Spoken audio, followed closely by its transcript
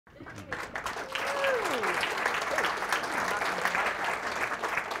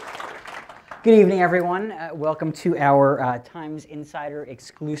Good evening, everyone. Welcome to our Times Insider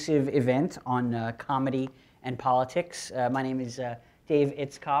exclusive event on comedy and politics. My name is Dave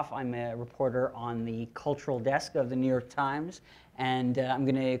Itzkoff. I'm a reporter on the cultural desk of the New York Times, and I'm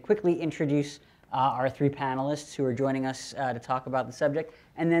going to quickly introduce our three panelists who are joining us to talk about the subject,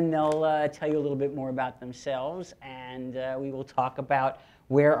 and then they'll tell you a little bit more about themselves, and we will talk about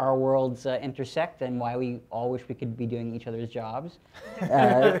where our worlds intersect and why we all wish we could be doing each other's jobs.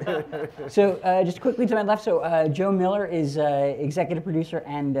 So just quickly to my left, so Joe Miller is executive producer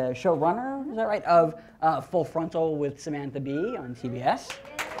and showrunner, is that right, of Full Frontal with Samantha Bee on CBS.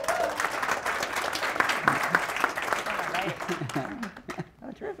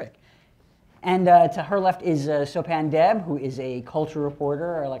 Oh, terrific. And to her left is Sopan Deb, who is a culture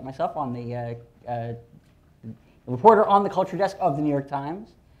reporter, like myself, on the reporter on the culture desk of the New York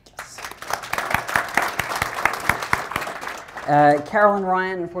Times. Carolyn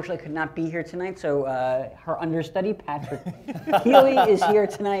Ryan, unfortunately, could not be here tonight, so her understudy, Patrick Healy, is here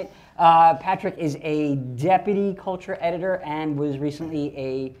tonight. Patrick is a deputy culture editor and was recently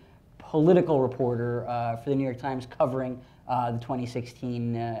a political reporter for the New York Times covering the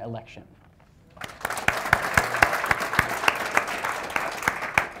 2016 election.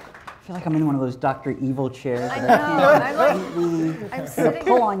 I feel like I'm in one of those Dr. Evil chairs. I know. I'm sitting.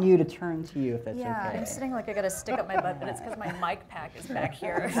 Pull on you to turn to you, if that's okay. Yeah, I'm sitting like I got to stick up my butt, but it's because my mic pack is back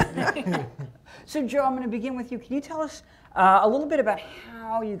here. So, Joe, I'm going to begin with you. Can you tell us a little bit about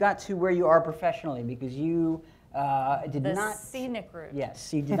how you got to where you are professionally? Because you did not... The scenic route.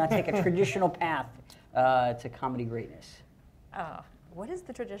 Yes, you did not take a traditional path to comedy greatness. What is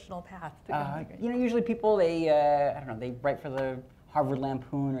the traditional path to comedy greatness? You know, usually people, they, I don't know, they write for the Harvard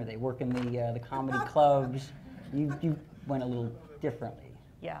Lampoon, or they work in the comedy clubs. You went a little differently.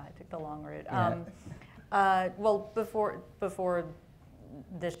 Yeah, I took the long route. Yeah. Well, before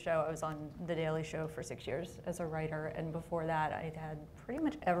this show, I was on The Daily Show for 6 years as a writer, and before that, I'd had pretty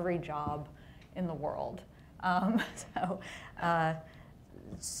much every job in the world. I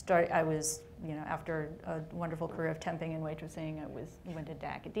was, you know, after a wonderful career of temping and waitressing, I went into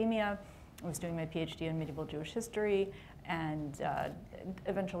academia. I was doing my PhD in medieval Jewish history, and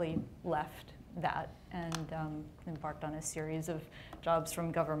eventually left that and embarked on a series of jobs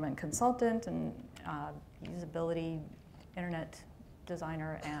from government consultant and usability, internet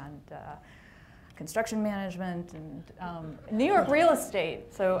designer, and construction management, and New York real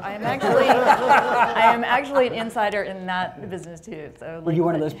estate. So I am actually an insider in that business too. So were you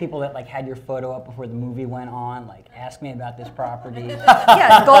one of those people that like had your photo up before the movie went on, like ask me about this property?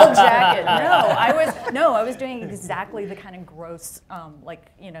 Yeah, gold jacket. I was doing exactly the kind of gross,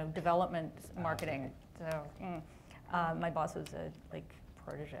 like, you know, development marketing. So my boss was a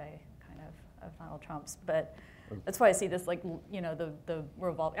protege kind of Donald Trump's, but. That's why I see this, like, you know, the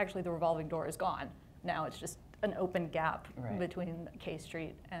revolving door is gone. Now it's just an open gap between K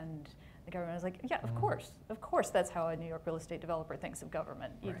Street and the government. I was like, yeah, of course, that's how a New York real estate developer thinks of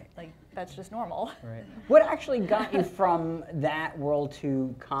government. Like, that's just normal. Right. What actually got you from that world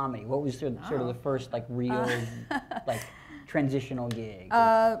to comedy? What was sort of the first, like, real, like, transitional gig?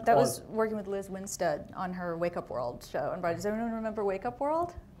 That was working with Liz Winstead on her Wake Up World show. And does anyone remember Wake Up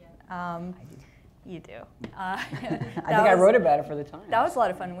World? Yeah. I do. You do. I think I wrote about it for the Times. That was a lot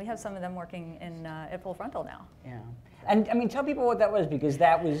of fun. We have some of them working in at Full Frontal now. Yeah, and I mean, tell people what that was, because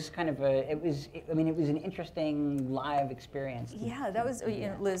that was kind of it was an interesting live experience. Yeah, that was you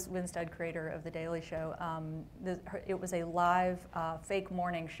know, Liz Winstead, creator of The Daily Show. It was a live fake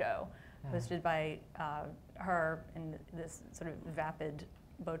morning show hosted by her and this sort of vapid,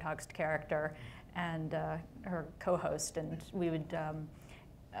 Botoxed character, and her co-host, and we would.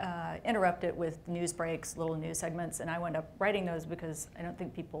 Interrupt it with news breaks, little news segments, and I wound up writing those because I don't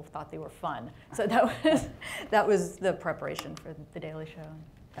think people thought they were fun. So that was the preparation for The Daily Show.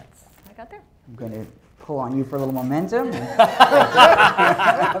 That's how I got there. I'm going to pull on you for a little momentum.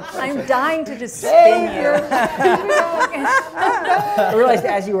 I'm dying to just spin you. I realized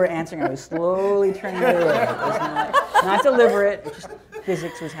as you were answering, I was slowly turning it away. It was not deliberate. It just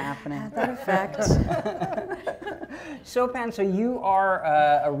physics was happening. That effect. Sopan, so you are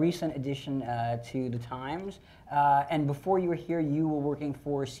a recent addition to the Times, and before you were here, you were working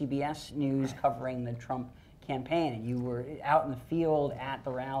for CBS News covering the Trump campaign, and you were out in the field at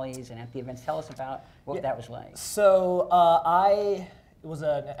the rallies and at the events. Tell us about what that was like. So I was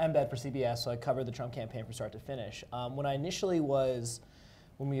an embed for CBS, so I covered the Trump campaign from start to finish. When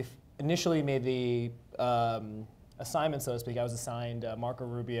we initially made the assignment, so to speak, I was assigned Marco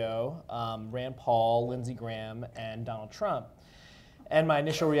Rubio, Rand Paul, Lindsey Graham, and Donald Trump. And my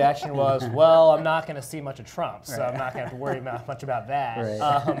initial reaction was, well, I'm not going to see much of Trump, so I'm not going to have to worry much about that.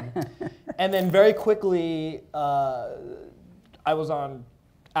 Right. And then very quickly, I was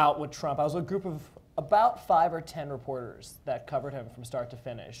out with Trump. I was with a group of about 5 or 10 reporters that covered him from start to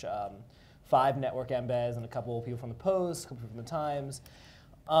finish. 5 network embeds and a couple of people from the Post, a couple from the Times.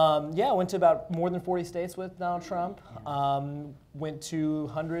 I went to about more than 40 states with Donald Trump. Went to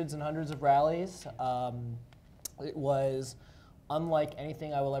hundreds and hundreds of rallies. It was unlike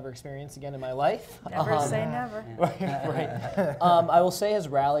anything I will ever experience again in my life. Never say never. Right. I will say his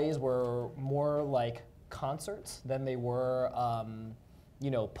rallies were more like concerts than they were,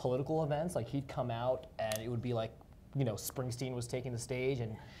 political events. Like he'd come out and it would be like, Springsteen was taking the stage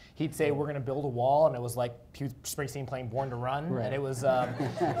and he'd say, "We're going to build a wall," and it was like Springsteen playing "Born to Run," right. And it was,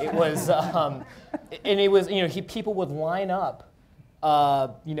 people would line up,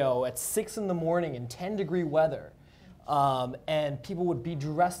 at 6 in the morning in 10-degree weather. And people would be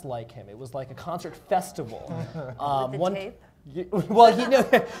dressed like him. It was like a concert festival. With the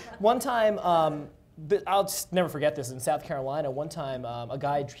tape? One time, I'll just never forget this. In South Carolina, one time,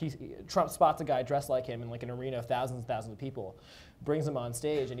 Trump spots a guy dressed like him in like an arena of thousands and thousands of people, brings him on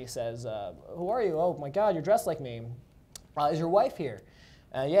stage, and he says, "Who are you? Oh my God, you're dressed like me. Is your wife here?"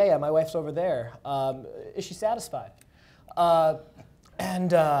 Yeah, my wife's over there. Is she satisfied?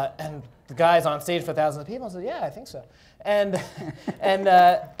 And the guy's on stage for thousands of people and says, "Yeah, I think so." And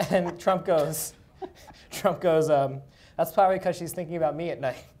Trump goes, "That's probably because she's thinking about me at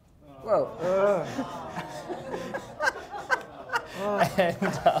night." Whoa.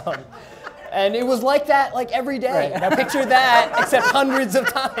 And it was like that like every day. Right. Now picture that, except hundreds of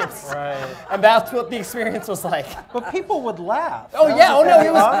times. Right. And that's what the experience was like. But people would laugh. Oh yeah,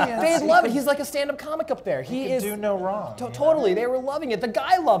 they'd love it. He's like a stand-up comic up there. He could do no wrong. Totally, they were loving it. The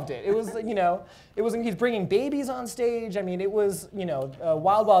guy loved it. It was, he's bringing babies on stage. I mean, it was,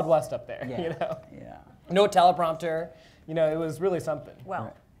 wild, wild west up there. Yeah. No teleprompter. It was really something. Well.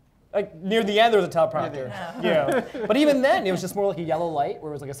 Right. Like near the end, there was a teleprompter. But even then, it was just more like a yellow light,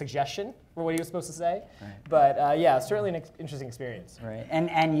 where it was like a suggestion for what he was supposed to say. Right. But certainly an interesting experience. Right,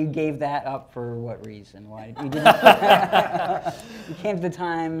 and you gave that up for what reason? Why you didn't? You came to the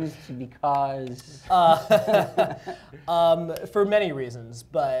Times because. For many reasons,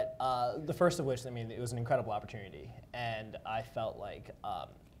 but the first of which, it was an incredible opportunity, and I felt like.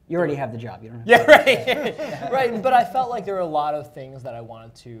 You already have the job. You don't have Yeah, right. Right, but I felt like there were a lot of things that I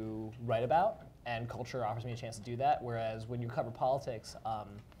wanted to write about, and culture offers me a chance to do that, whereas when you cover politics,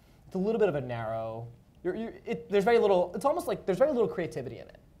 it's a little bit of a narrow, there's very little, it's almost like there's very little creativity in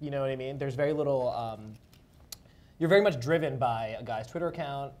it, you know what I mean? There's very little, you're very much driven by a guy's Twitter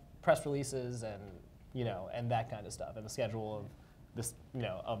account, press releases, and that kind of stuff, and the schedule of this,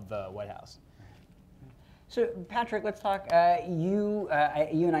 of the White House. So Patrick, let's talk. You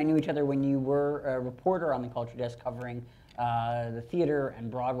and I knew each other when you were a reporter on the Culture Desk covering the theater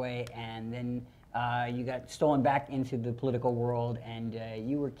and Broadway, and then you got stolen back into the political world, and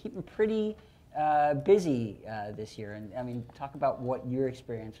you were keeping pretty busy this year. And talk about what your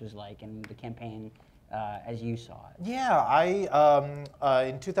experience was like in the campaign as you saw it. Yeah,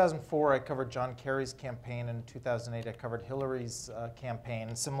 in 2004 I covered John Kerry's campaign. In 2008 I covered Hillary's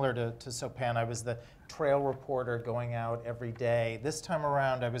campaign. Similar to Sopan, I was the trail reporter going out every day. This time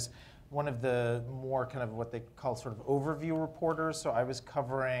around I was one of the more kind of what they call sort of overview reporters. So I was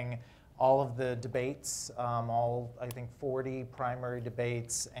covering all of the debates, all I think 40 primary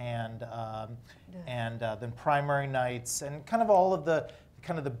debates, and then primary nights, and kind of all of the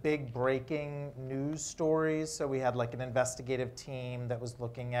big breaking news stories. So we had like an investigative team that was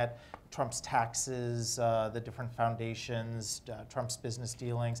looking at Trump's taxes, the different foundations, Trump's business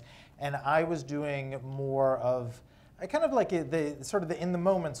dealings, and I was doing more of kind of like the sort of the in the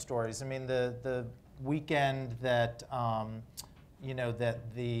moment stories. The weekend that that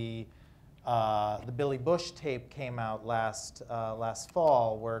the Billy Bush tape came out last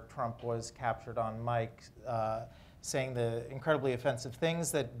fall, where Trump was captured on mic saying the incredibly offensive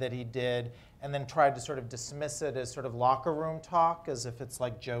things that he did, and then tried to sort of dismiss it as sort of locker room talk, as if it's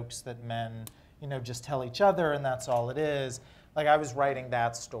like jokes that men, just tell each other and that's all it is. Like I was writing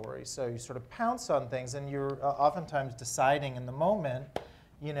that story. So you sort of pounce on things, and you're oftentimes deciding in the moment,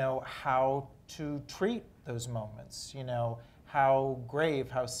 how to treat those moments, how grave,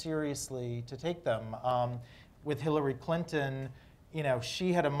 how seriously to take them. With Hillary Clinton,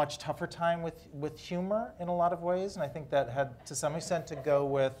 she had a much tougher time with humor in a lot of ways, and I think that had to some extent to go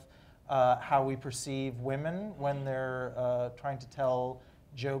with how we perceive women when they're trying to tell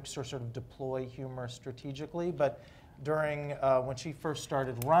jokes or sort of deploy humor strategically. But during when she first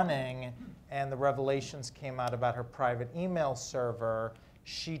started running and the revelations came out about her private email server,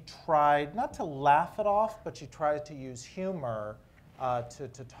 she tried not to laugh it off, but she tried to use humor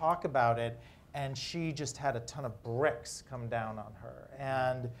to talk about it, and she just had a ton of bricks come down on her.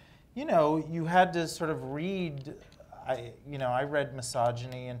 And you had to sort of read. I read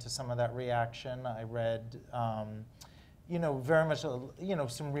misogyny into some of that reaction. I read, very much,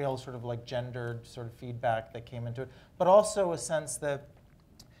 some real sort of like gendered sort of feedback that came into it, but also a sense that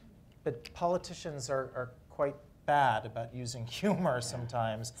politicians are quite bad about using humor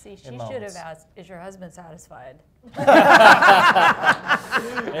sometimes. See, she should have asked, is your husband satisfied? There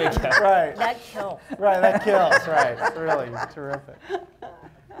you go. Right. That kills. Right, that kills, right. It's really terrific.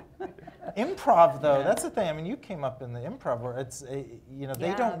 Improv, though, that's the thing. I mean, you came up in the improv where it's, they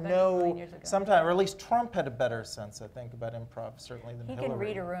don't know sometimes, or at least Trump had a better sense, I think, about improv, certainly, than Hillary. He can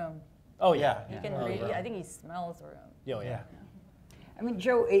read a room. Oh, yeah. He can read, I think he smells a room. Oh, yeah. I mean,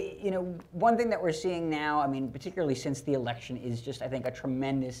 Joe, one thing that we're seeing now, I mean, particularly since the election, is just, I think, a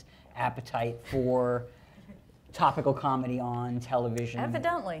tremendous appetite for topical comedy on television.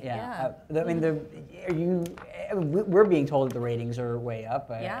 Evidently, yeah. I mean, we're being told that the ratings are way up.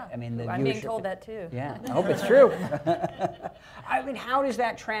 Yeah, I mean, I'm being told that too. Yeah, I hope it's true. I mean, how does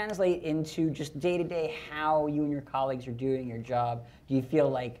that translate into just day-to-day how you and your colleagues are doing your job? Do you feel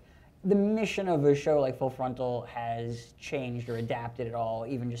like the mission of a show like Full Frontal has changed or adapted at all,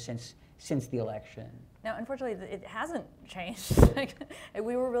 even just since the election? Now, unfortunately, it hasn't changed.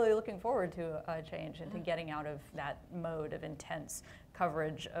 We were really looking forward to a change and to getting out of that mode of intense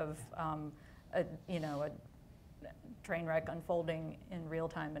coverage of a train wreck unfolding in real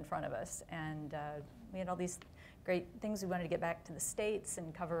time in front of us. And we had all these great things. We wanted to get back to the States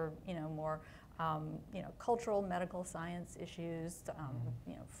and cover, more cultural, medical, science issues,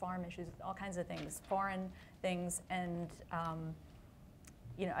 farm issues, all kinds of things, foreign things. And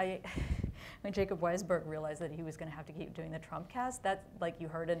when Jacob Weisberg realized that he was going to have to keep doing the Trump cast, that, like, you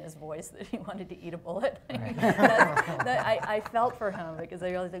heard in his voice that he wanted to eat a bullet. Right. I felt for him, because I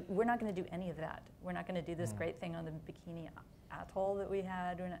realized, like, we're not going to do any of that. We're not going to do this great thing on the Bikini Atoll that we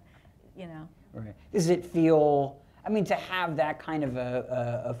had. We're not, Right. Does it feel, I mean, to have that kind of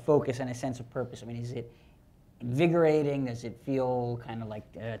a focus and a sense of purpose, I mean, is it invigorating? Does it feel kind of like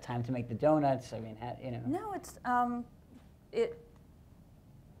time to make the donuts? I mean, No, it's,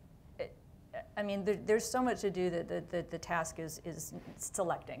 I mean, there's so much to do that the task is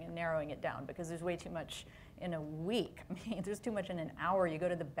selecting and narrowing it down, because there's way too much in a week. I mean, there's too much in an hour. You go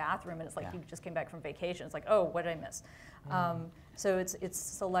to the bathroom and it's like you just came back from vacation. It's like, oh, what did I miss? So it's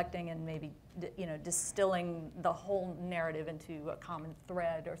selecting and maybe distilling the whole narrative into a common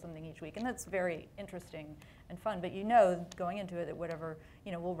thread or something each week, and that's very interesting and fun. But going into it, that whatever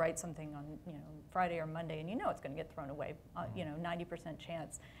we'll write something on Friday or Monday, and it's going to get thrown away. 90%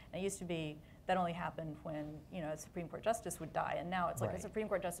 chance. And it used to be that only happened when a Supreme Court justice would die, and now it's like a Supreme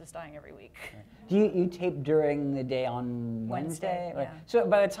Court justice dying every week. Right. Do you tape during the day on Wednesday? Yeah. So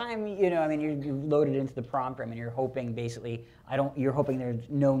by the time I mean, you're loaded into the prompter. I mean, you're hoping basically you're hoping there's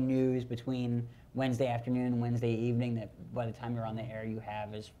no news between Wednesday afternoon and Wednesday evening, that by the time you're on the air you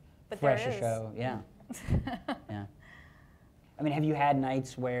have as fresh a show. Yeah. Yeah. I mean, have you had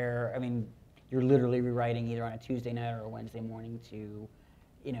nights where, I mean, you're literally rewriting either on a Tuesday night or a Wednesday morning to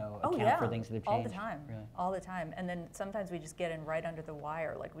account for things that have changed? All the time, really? All the time. And then sometimes we just get in right under the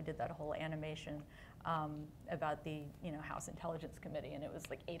wire, like we did that whole animation about the House Intelligence Committee, and it was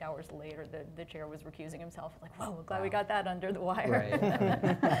like 8 hours later the chair was recusing himself. Like, whoa, we're glad we got that under the wire.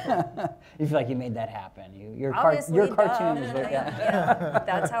 Right. You feel like you made that happen. Your Obviously, cartoon is very,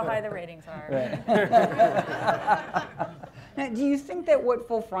 that's how high the ratings are. Right. Now, do you think that what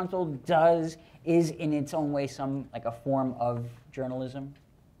Full Frontal does is in its own way a form of journalism?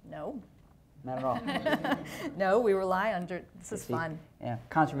 No. Not at all. No, we rely on, this is fun. Yeah,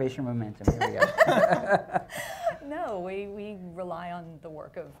 conservation momentum, here we go. No, we rely on the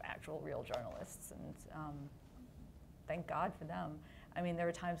work of actual real journalists, and thank God for them. I mean, there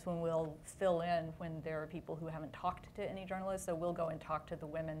are times when we'll fill in when there are people who haven't talked to any journalists, so we'll go and talk to the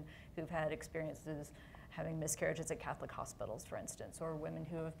women who've had experiences having miscarriages at Catholic hospitals, for instance, or women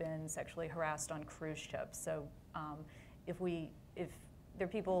who have been sexually harassed on cruise ships. So if there are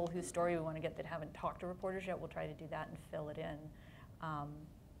people whose story we want to get that haven't talked to reporters yet, we'll try to do that and fill it in.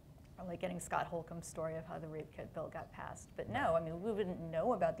 Or like getting Scott Holcomb's story of how the rape kit bill got passed. But no, I mean, we wouldn't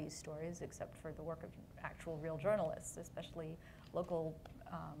know about these stories except for the work of actual real journalists, especially local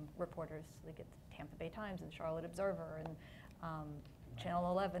reporters. Like at the Tampa Bay Times and Charlotte Observer and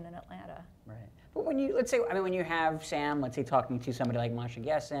Channel 11 in Atlanta. Right. But when when you have Sam, let's say, talking to somebody like Masha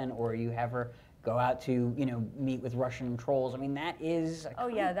Gessen, or you have her go out to, meet with Russian trolls, I mean, that is... Oh,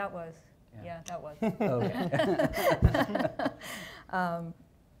 yeah, that was. Yeah, that was. Okay.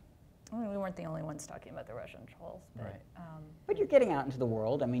 I mean, we weren't the only ones talking about the Russian trolls. But, Right. But you're getting out into the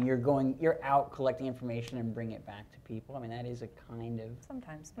world. I mean, you're out collecting information and bringing it back to people. I mean, that is a kind of...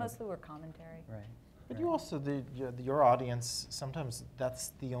 Sometimes. Mostly we're commentary. Right. But you also, your audience, sometimes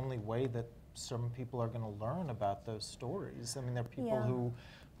that's the only way that some people are going to learn about those stories. I mean, there are people who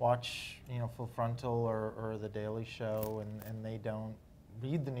watch, Full Frontal or The Daily Show, and they don't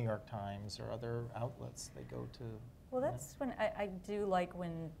read the New York Times or other outlets. They go to... Well, that's when I do like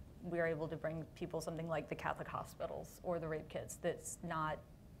when we're able to bring people something like the Catholic hospitals or the rape kits that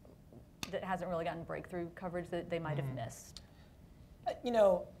hasn't really gotten breakthrough coverage that they might have missed.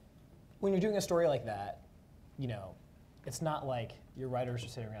 When you're doing a story like that, it's not like your writers are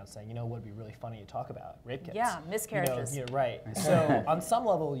sitting around saying, what would be really funny to talk about? Rape kits. Yeah, miscarriages. Right. So on some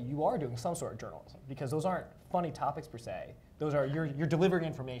level, you are doing some sort of journalism because those aren't funny topics per se. Those are, you're delivering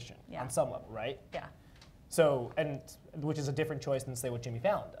information on some level, right? Yeah. So, which is a different choice than say what Jimmy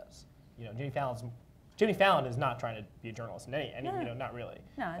Fallon does. Jimmy Fallon is not trying to be a journalist in any not really.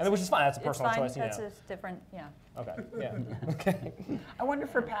 No, which is fine. That's a personal choice. That's a different, Okay. Yeah. Okay. I wonder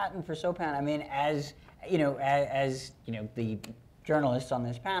for Pat and for Sopan. I mean, as the journalists on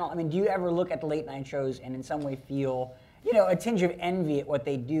this panel. I mean, do you ever look at the late night shows and in some way feel, a tinge of envy at what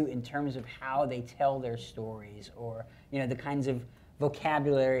they do in terms of how they tell their stories, or the kinds of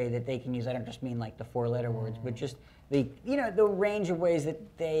vocabulary that they can use? I don't just mean like the four-letter words, but just the range of ways that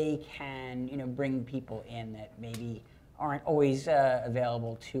they can bring people in that maybe aren't always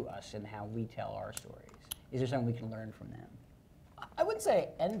available to us in how we tell our stories. Is there something we can learn from them? I wouldn't say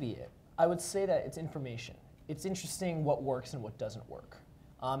envy it. I would say that it's information. It's interesting what works and what doesn't work.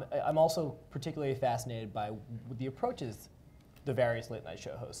 I'm also particularly fascinated by the approaches the various late night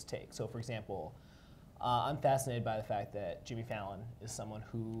show hosts take. So, for example, I'm fascinated by the fact that Jimmy Fallon is someone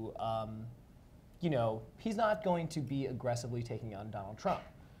who, he's not going to be aggressively taking on Donald Trump.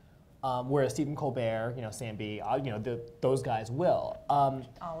 Whereas Stephen Colbert, Sam B, those guys will.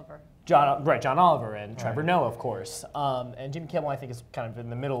 Oliver. John Oliver and Trevor Noah, of course. And Jimmy Kimmel, I think, is kind of in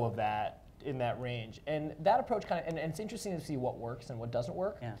the middle of that, in that range. And that approach and it's interesting to see what works and what doesn't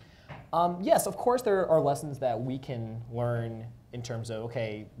work. Yeah. Yes, of course, there are lessons that we can learn in terms of,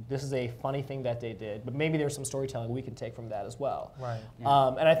 okay, this is a funny thing that they did, but maybe there's some storytelling we can take from that as well. Right. Yeah.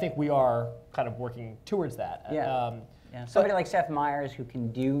 And I think we are kind of working towards that. Yeah. Somebody like Seth Meyers, who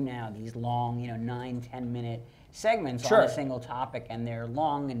can do now these long, 9-10 minute segments on a single topic, and they're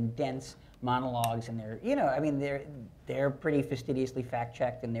long and dense monologues, and they're pretty fastidiously fact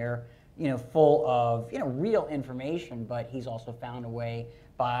checked, and they're full of real information. But he's also found a way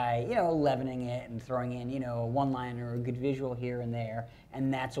by leavening it and throwing in a one-liner or a good visual here and there,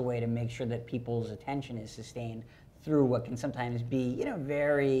 and that's a way to make sure that people's attention is sustained through what can sometimes be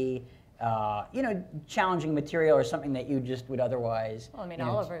very challenging material, or something that you just would otherwise. Well, I mean,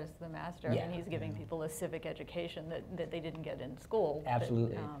 Oliver is the master, and he's giving people a civic education that they didn't get in school.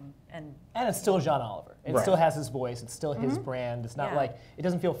 Absolutely. And it's still John Oliver. It still has his voice. It's still his brand. It's not like, it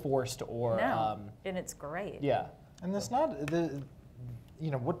doesn't feel forced or. No, and it's great. Yeah. And there's not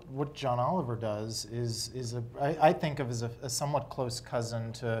what John Oliver does I think of as a somewhat close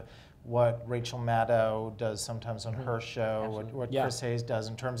cousin to what Rachel Maddow does sometimes on her show, what Chris Hayes does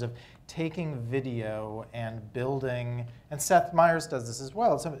in terms of taking video and building, and Seth Meyers does this as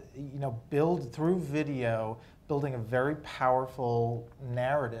well. So, build through video, building a very powerful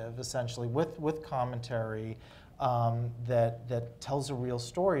narrative, essentially with commentary that tells a real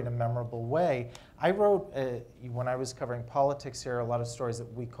story in a memorable way. I wrote, when I was covering politics here, a lot of stories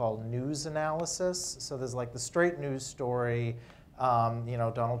that we call news analysis. So there's like the straight news story.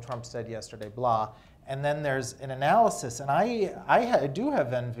 Donald Trump said yesterday, blah. And then there's an analysis. And I do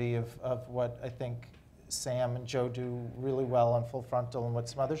have envy of what I think Sam and Joe do really well on Full Frontal, and what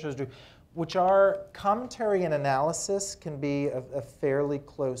some other shows do, which are commentary and analysis can be a fairly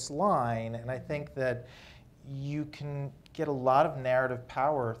close line. And I think that you can get a lot of narrative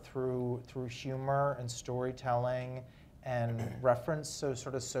power through humor and storytelling and reference, so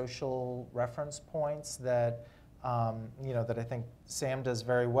sort of social reference points that that I think Sam does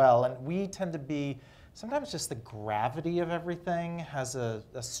very well. And we tend to be, sometimes just the gravity of everything has a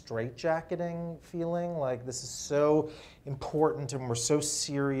straitjacketing feeling, like this is so important and we're so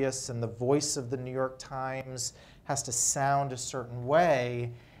serious, and the voice of the New York Times has to sound a certain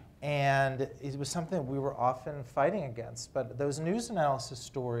way. And it was something that we were often fighting against. But those news analysis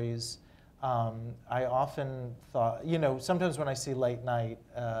stories, I often thought, sometimes when I see late night,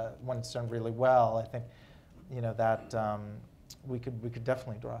 when it's done really well, I think, that we could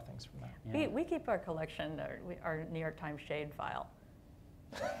definitely draw things from that. Yeah. We keep our collection, our New York Times shade file.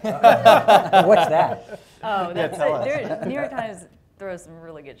 What's that? Oh, that's tell us. New York Times throws some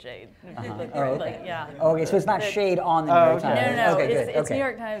really good shade. All right. Like, yeah. Okay, so it's not shade on the New York Times. No. Okay, It's good. New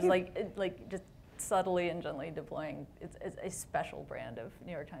York Times, like just subtly and gently deploying. It's a special brand of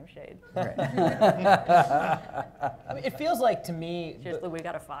New York Times shade. Right. I mean, it feels like to me, Seriously, we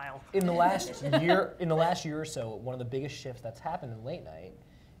got a file. in the last year or so, one of the biggest shifts that's happened in late night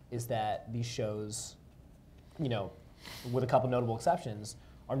is that these shows, you know, with a couple notable exceptions,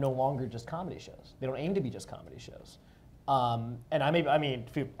 are no longer just comedy shows. They don't aim to be just comedy shows. And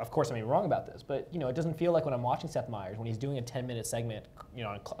of course I may be wrong about this, but you know, it doesn't feel like when I'm watching Seth Meyers, when he's doing a 10-minute segment, you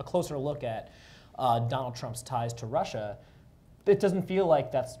know, a closer look at Donald Trump's ties to Russia, it doesn't feel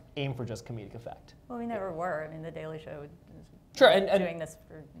like that's aimed for just comedic effect. Well, we never were. I mean, The Daily Show is Sure, and doing this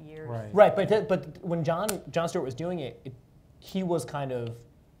for years. Right, but when Jon Stewart was doing it, he was kind of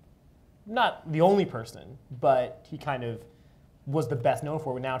not the only person, but he kind of was the best known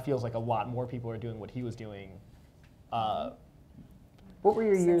for it. Now it feels like a lot more people are doing what he was doing. What were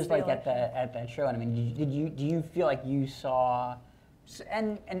your Since years the like at that show? And I mean, do you feel like you saw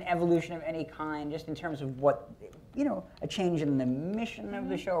an evolution of any kind, just in terms of what, you know, a change in the mission of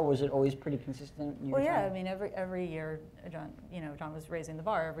the show, or was it always pretty consistent? Well, yeah. I mean, every year, Jon was raising the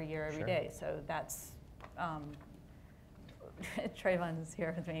bar every year, every day. So that's. Trayvon's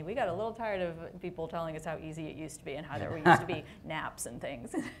here with me. We got a little tired of people telling us how easy it used to be and how there used to be naps and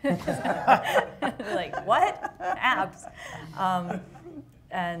things. Like, what? Naps?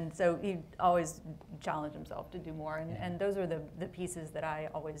 And so he always challenged himself to do more. And those were the pieces that I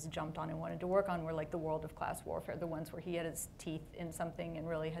always jumped on and wanted to work on, were like the world of class warfare, the ones where he had his teeth in something and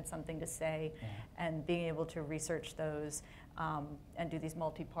really had something to say, and being able to research those and do these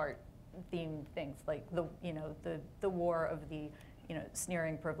multi-part themed things, like the war of the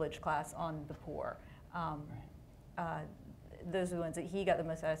sneering privileged class on the poor. Those are the ones that he got the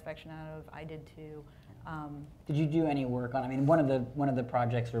most satisfaction out of. I did too. Did you do any work on? I mean, one of the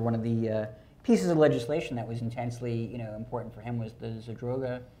projects, or one of the pieces of legislation that was intensely important for him was the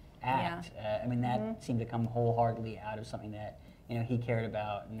Zadroga Act. I mean, that seemed to come wholeheartedly out of something that he cared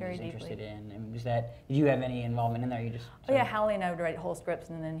about and Very was deeply. interested in. And did you have any involvement in there? You just Healy and I would write whole scripts,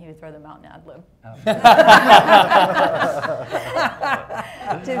 and then he would throw them out in ad lib.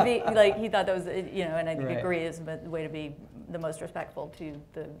 To be like, he thought that was and I agree, is the way to be the most respectful to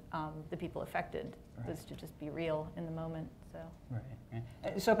the people affected, was to just be real in the moment. So right.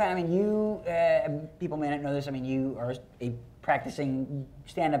 Sopan, I mean, you people may not know this. I mean, you are a practicing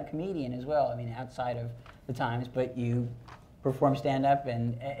stand-up comedian as well. I mean, outside of the Times, but you perform stand-up,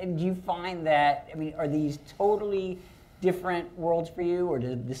 and do you find that, I mean, are these totally different worlds for you, or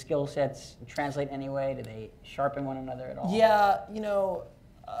do the skill sets translate anyway? Do they sharpen one another at all? Yeah,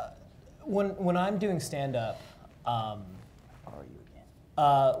 when I'm doing stand-up, How are you again?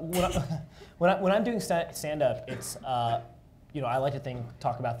 when I'm doing stand-up, it's I like to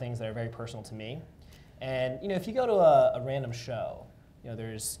talk about things that are very personal to me, and if you go to a random show,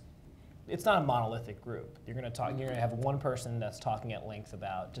 it's not a monolithic group. You're going to have one person that's talking at length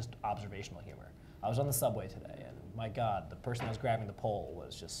about just observational humor. I was on the subway today, and my God, the person that was grabbing the pole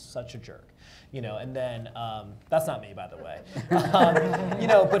was just such a jerk, And then that's not me, by the way.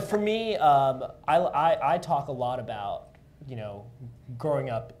 But for me, I talk a lot about growing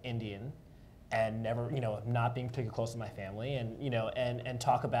up Indian and never not being particularly close to my family, and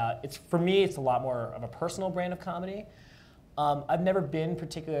talk about for me it's a lot more of a personal brand of comedy. I've never been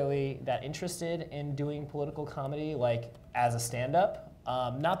particularly that interested in doing political comedy, like as a stand-up.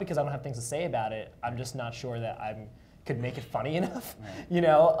 Not because I don't have things to say about it. I'm just not sure that I could make it funny enough.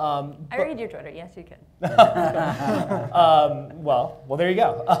 I read your Twitter. Yes, you can. Well, there you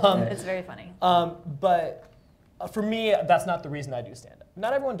go. It's very funny. But for me, that's not the reason I do stand-up.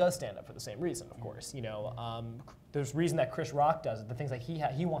 Not everyone does stand-up for the same reason, of course. There's reason that Chris Rock does it. The things that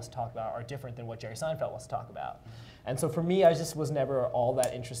he wants to talk about are different than what Jerry Seinfeld wants to talk about. And so for me, I just was never all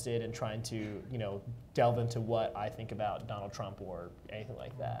that interested in trying to, delve into what I think about Donald Trump or anything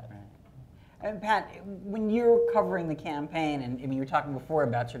like that. Right. And Pat, when you're covering the campaign, and I mean, you were talking before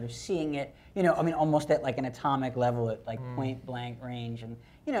about sort of seeing it, almost at like an atomic level, at like point blank range, and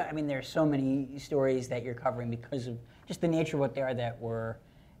I mean, there's so many stories that you're covering because of just the nature of what they are that were,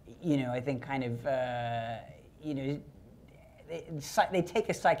 I think kind of, they take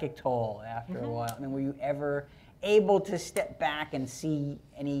a psychic toll after a while. I mean, were you ever able to step back and see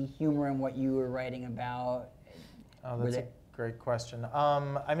any humor in what you were writing about? Oh, that's a great question.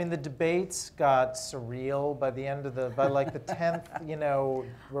 I mean, the debates got surreal by the end of by like the 10th,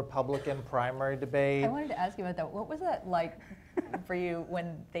 Republican primary debate. I wanted to ask you about that. What was that like for you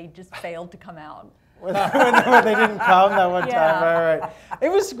when they just failed to come out? when they didn't come that one time, right. It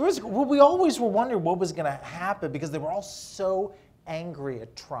was well, we always were wondering what was going to happen because they were all so angry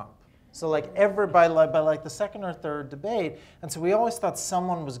at Trump. So like by the second or third debate, and so we always thought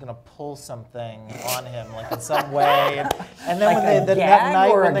someone was going to pull something on him, like in some way, and then like that night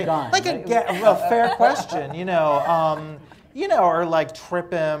or when a gun? like a well, fair question, or like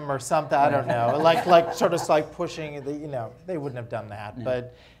trip him or something. I don't know, like sort of like pushing. They wouldn't have done that,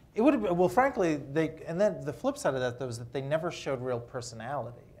 but it would have. Well, frankly, and then the flip side of that though is that they never showed real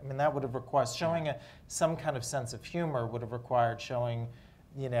personality. I mean, that would have required showing some kind of sense of humor. Would have required showing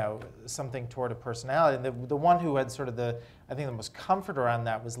something toward a personality. And the one who had sort of I think the most comfort around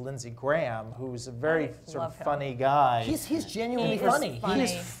that was Lindsey Graham, who's a very sort of funny guy. He's genuinely funny. He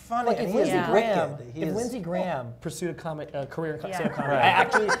is funny. Like if Lindsey Graham pursued a career in stand-up comedy, I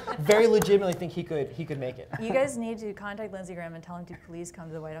actually very legitimately think he could make it. You guys need to contact Lindsey Graham and tell him to please come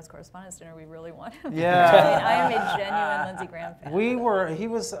to the White House Correspondents' Dinner. We really want him. Yeah. I am a genuine Lindsey Graham fan. He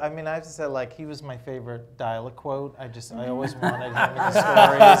was, I have to say, like, he was my favorite dial-a quote. I always wanted him in the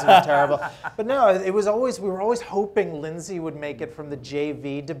stories. It was terrible. But no, we were always hoping Lindsey would make it from the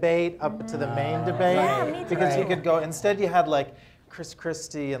JV debate up to the main debate. Yeah, me too. Because he could go, instead you had like Chris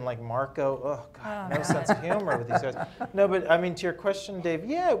Christie and like Marco. Oh God, no sense of humor with these guys. No, but to your question, Dave,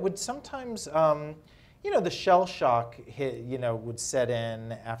 yeah, it would sometimes, the shell shock would set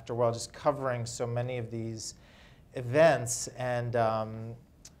in after a while, just covering so many of these events, and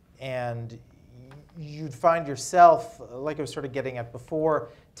you'd find yourself, like I was sort of getting at before,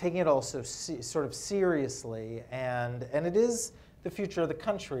 taking it all so sort of seriously, and it is the future of the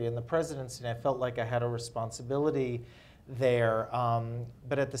country and the presidency, and I felt like I had a responsibility there,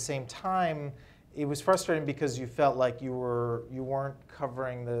 but at the same time, it was frustrating because you felt like you weren't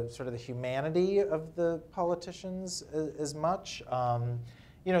covering the sort of the humanity of the politicians as much.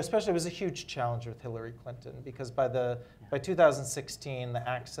 Especially it was a huge challenge with Hillary Clinton because by 2016 the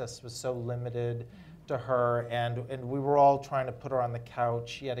access was so limited to her, and we were all trying to put her on the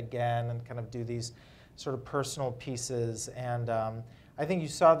couch yet again and kind of do these sort of personal pieces, and I think you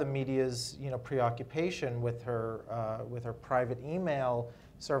saw the media's preoccupation with her private email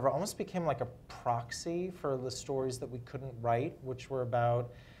server almost became like a proxy for the stories that we couldn't write, which were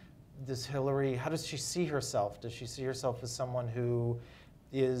about this Hillary. How does she see herself? Does she see herself as someone who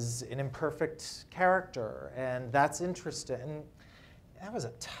is an imperfect character? And that's interesting. And that was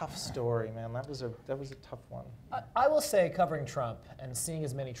a tough story, man. That was a tough one. I will say, covering Trump and seeing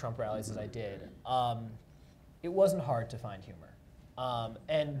as many Trump rallies as I did, it wasn't hard to find humor.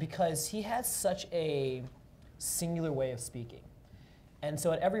 And because he has such a singular way of speaking. And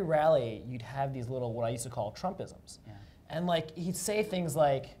so at every rally, you'd have these little, what I used to call Trumpisms. Yeah. And like, he'd say things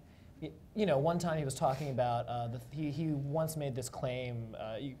like, one time he was talking about, he once made this claim,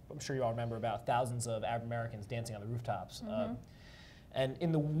 I'm sure you all remember, about thousands of Arab Americans dancing on the rooftops. Mm-hmm. And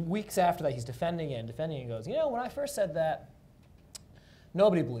in the weeks after that, he's defending it, and goes, when I first said that,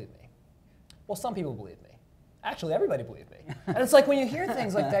 nobody believed me. Well, some people believed me. Actually, everybody believed me. And it's like when you hear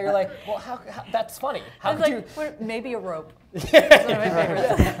things like that, you're like, well, how that's funny. How could you? Maybe a rope. That's one of my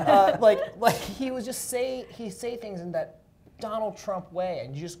favorites. Like he would just say things in that Donald Trump way,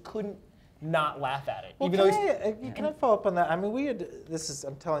 and you just couldn't not laugh at it. Well, can I follow up on that? We had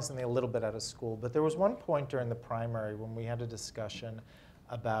I'm telling something a little bit out of school, but there was one point during the primary when we had a discussion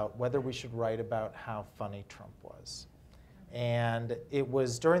about whether we should write about how funny Trump was. And it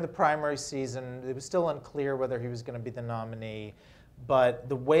was during the primary season. It was still unclear whether he was going to be the nominee, but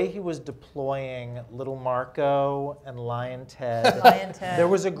the way he was deploying Little Marco and Lion Ted, there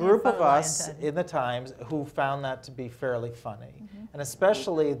was a group of us in the Times who found that to be fairly funny. Mm-hmm. And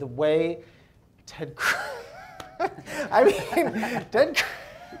especially the way Ted Cruz, Ted Cruz.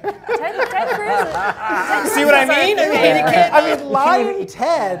 See what I mean? Lion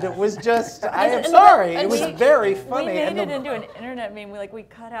Ted was just, I'm sorry, it was very funny. We made it into an internet meme. We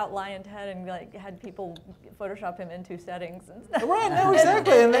cut out Lion Ted and had people Photoshop him into settings and stuff. Right, no,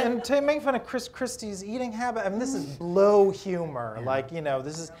 exactly. and to make fun of Chris Christie's eating habit, this is low humor.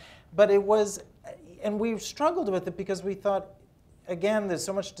 This is, but it was, and we struggled with it because we thought, again, there's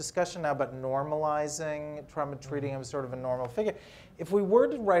so much discussion now about normalizing Trump and treating him as sort of a normal figure. If we were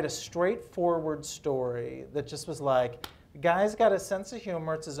to write a straightforward story that just was like, the guy's got a sense of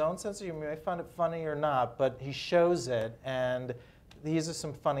humor, it's his own sense of humor, you may find it funny or not, but he shows it, and these are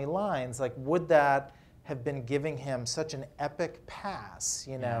some funny lines, would that have been giving him such an epic pass,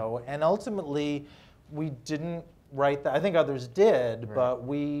 And ultimately, we didn't write that. I think others did, right. But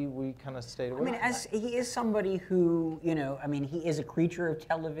we kind of stayed away. As he is somebody who, he is a creature of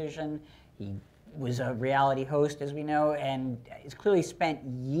television. He was a reality host, as we know, and has clearly spent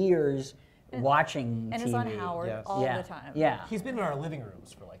years watching and TV. Is on Howard all the time. Yeah. He's been in our living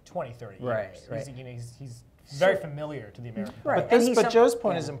rooms for 20, 30 years. Right. He's very familiar to the American Right. public. But Joe's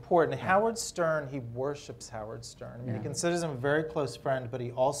point is important. Howard Stern, he worships Howard Stern. I mean, he considers him a very close friend, but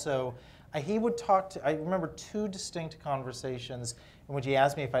he also, he would talk to, I remember 2 distinct conversations in which he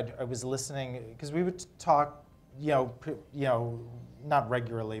asked me if I was listening, because we would talk, not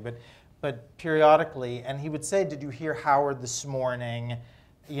regularly, but periodically, and he would say, "Did you hear Howard this morning?"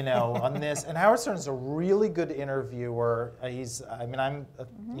 On this. And Howard Stern is a really good interviewer. I'm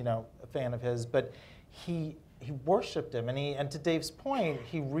a fan of his, but he worshipped him, and to Dave's point,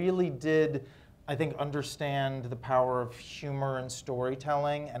 he really did, I think, understand the power of humor and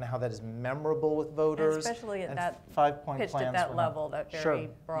storytelling and how that is memorable with voters. And especially at that 5-point pitched plans at that were level, that very Sure.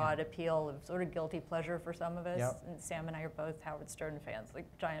 broad appeal of sort of guilty pleasure for some of us. Yep. And Sam and I are both Howard Stern fans, like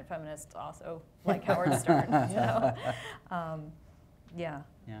giant feminists also like Howard Stern. So, yeah.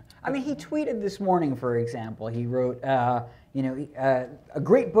 Yeah. I mean, he tweeted this morning, for example. He wrote, a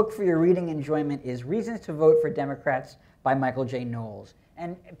great book for your reading enjoyment is Reasons to Vote for Democrats by Michael J. Knowles.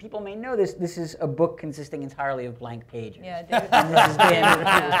 And people may know this. This is a book consisting entirely of blank pages. Yeah, David, and this has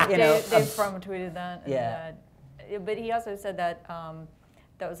been, Dave Frum tweeted that. And, Yeah. But he also said that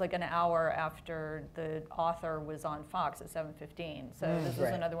that was like an hour after the author was on Fox at 7:15. So this was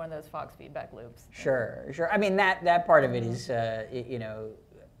another one of those Fox feedback loops. Sure. I mean, that part of it is,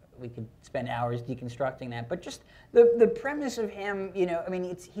 we could spend hours deconstructing that. But just the premise of him,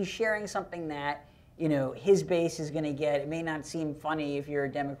 he's sharing something that, his base is going to get. It may not seem funny if you're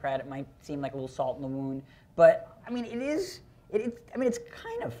a Democrat. It might seem like a little salt in the wound. But, I mean, it's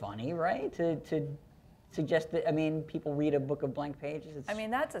kind of funny, right, to suggest that, people read a book of blank pages.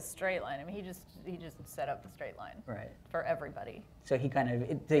 That's a straight line. He just set up the straight line for everybody. So he kind of,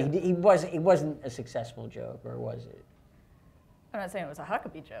 it wasn't a successful joke, or was it? I'm not saying it was a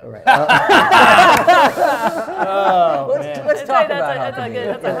Huckabee joke. Right. Man. Let's talk about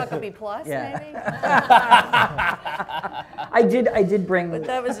Huckabee. That's a Huckabee plus, maybe? I did bring... But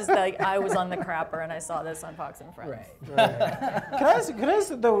that was just like, I was on the crapper and I saw this on Fox and Friends. Right. Can I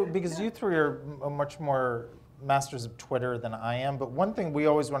ask though, because you 3 are much more masters of Twitter than I am, but one thing we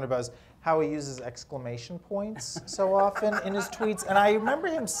always wonder about is how he uses exclamation points so often in his tweets. And I remember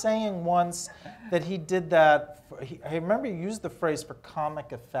him saying once that he did that, I remember he used the phrase for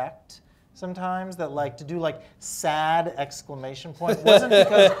comic effect sometimes, that to do sad exclamation point.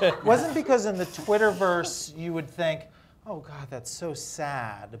 Wasn't because in the Twitterverse you would think, oh God, that's so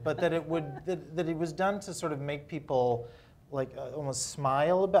sad, but that it was done to sort of make people almost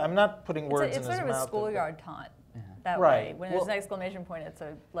smile a bit. I'm not putting words in his mouth. It's sort of a schoolyard taunt that Right. way. When there's an exclamation point, it's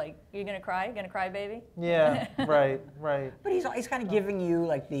you gonna cry? You gonna cry, baby? Yeah, right. But he's kind of giving you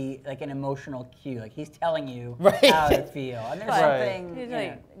an emotional cue. He's telling you Right. how to feel. And there's something. He's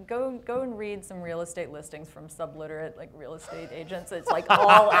go and read some real estate listings from subliterate real estate agents. It's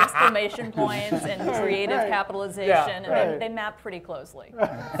all exclamation points and creative capitalization, and they map pretty closely.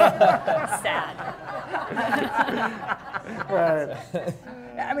 Sad. Right.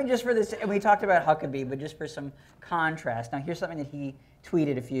 Just for this, and we talked about Huckabee, but just for some contrast. Now, here's something that he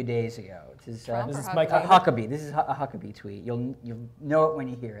tweeted a few days ago. This is Mike Huckabee. This is a Huckabee tweet. You'll know it when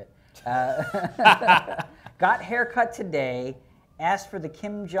you hear it. Got haircut today. Asked for the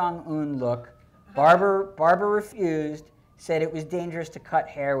Kim Jong-un look. Barber refused. Said it was dangerous to cut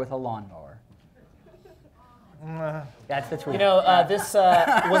hair with a lawnmower. That's the tweet. This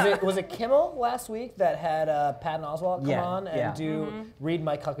was it Kimmel last week that had Patton Oswalt come on and read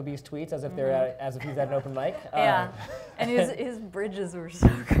Mike Huckabee's tweets as if as if he's at an open mic. Yeah, and his bridges were so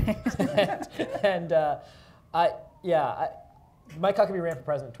great. and Mike Huckabee ran for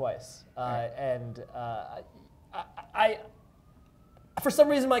president twice, and I for some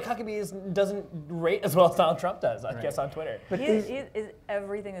reason, Mike Huckabee doesn't rate as well as Donald Trump does, I guess, on Twitter. But he is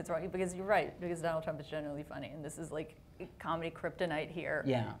everything that's wrong, because you're right, because Donald Trump is generally funny, and this is comedy kryptonite here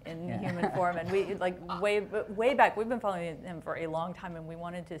in human form. And we, way back, we've been following him for a long time, and we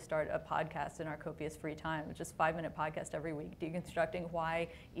wanted to start a podcast in our copious free time, just 5-minute podcast every week, deconstructing why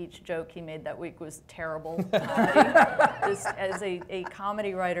each joke he made that week was terrible comedy, just as a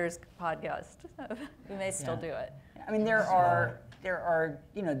comedy writer's podcast. We may still do it. There are,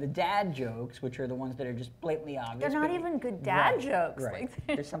 the dad jokes, which are the ones that are just blatantly obvious. They're not even good dad jokes. Right.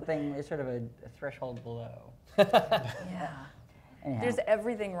 There's sort of a threshold below. Yeah. Anyhow. There's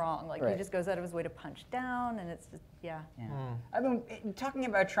everything wrong. He just goes out of his way to punch down, and it's just, Talking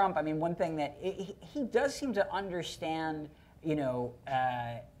about Trump, one thing that he does seem to understand,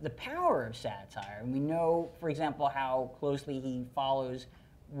 the power of satire. And we know, for example, how closely he follows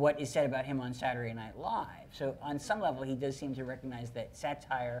what is said about him on Saturday Night Live. So on some level, he does seem to recognize that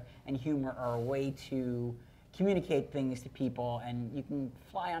satire and humor are a way to, communicate things to people, and you can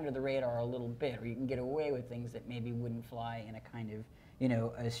fly under the radar a little bit, or you can get away with things that maybe wouldn't fly in a kind of,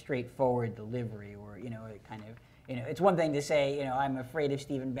 a straightforward delivery, or, a kind of, it's one thing to say, I'm afraid of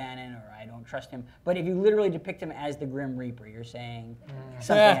Stephen Bannon, or I don't trust him, but if you literally depict him as the Grim Reaper, you're saying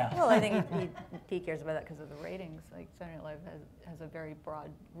something else. Well, I think he cares about that because of the ratings. Like, Saturday Night Live has a very broad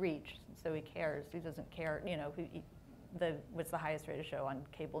reach, so he cares. He doesn't care, what's the highest rated show on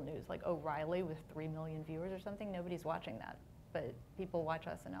cable news, like O'Reilly with 3 million viewers or something? Nobody's watching that, but people watch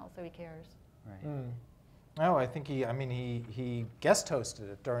SNL, so he cares. Right. Oh, I think he guest hosted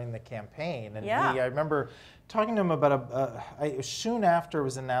it during the campaign, and Yeah. I remember talking to him about soon after it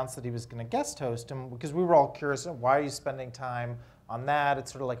was announced that he was going to guest host him, because we were all curious, why are you spending time on that?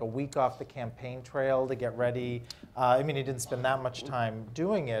 It's sort of like a week off the campaign trail to get ready. He didn't spend that much time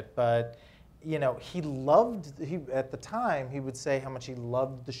doing it, but at the time he would say how much he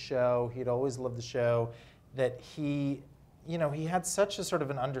loved the show. He'd always loved the show. That he had such a sort of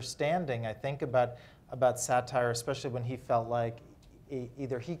an understanding, I think, about satire, especially when he felt like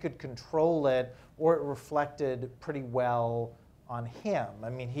either he could control it or it reflected pretty well on him.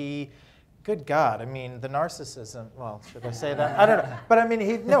 Good God, the narcissism, well, should I say that? I don't know. But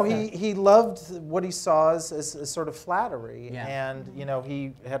he loved what he saw as sort of flattery. Yeah. And,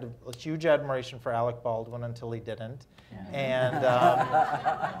 he had a huge admiration for Alec Baldwin until he didn't. Yeah.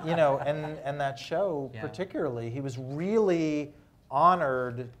 And, and that show particularly, he was really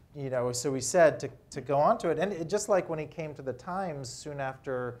honored, so he said, to go onto it. And just like when he came to the Times soon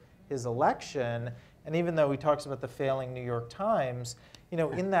after his election, and even though he talks about the failing New York Times,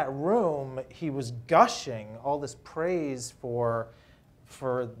 in that room, he was gushing all this praise for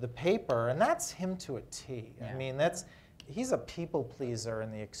the paper, and that's him to a T. Yeah. He's a people pleaser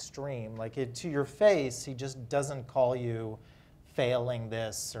in the extreme. Like, to your face, he just doesn't call you failing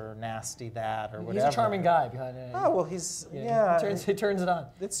this or nasty that or whatever. He's a charming guy behind it. Oh, well, He turns it on.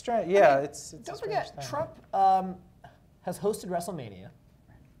 It's strange. Yeah, it's Don't a strange forget, thing. Trump has hosted WrestleMania.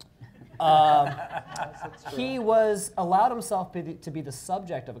 He allowed himself to be the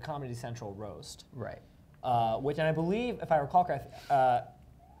subject of a Comedy Central roast. Right. Which, and I believe, if I recall correctly,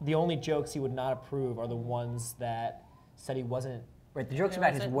 the only jokes he would not approve are the ones that said he wasn't. Right, the joke's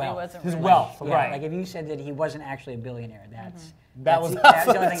about his wealth. His wealth, Yeah, right. Like if you said that he wasn't actually a billionaire, that's That was the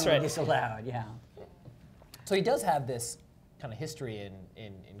only thing that's we right. disallowed. Yeah. So he does have this kind of history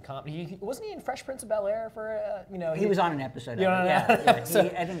in comedy. Wasn't he in Fresh Prince of Bel-Air for He was on an episode. You of it. know, Yeah. so-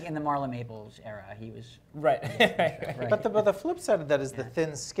 I think in the Marla Maples era, he was. right. Right. But the flip side of that is the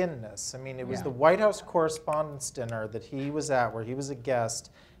thin-skinnedness. It was the White House Correspondents' Dinner that he was at, where he was a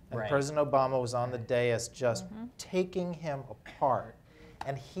guest, and Right. President Obama was on the dais just taking him apart.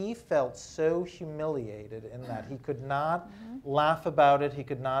 And he felt so humiliated in that. He could not laugh about it. He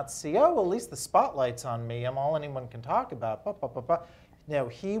could not see, oh, well, at least the spotlight's on me. I'm all anyone can talk about. No,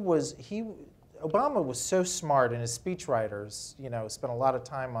 Obama was so smart, and his speechwriters, spent a lot of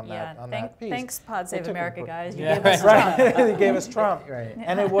time on that piece. Thanks, Pod Save It took America, him- guys. You Yeah, gave us Right, Trump. he gave us Trump. Right.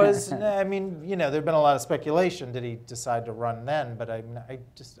 And it was, there'd been a lot of speculation. Did he decide to run then? But I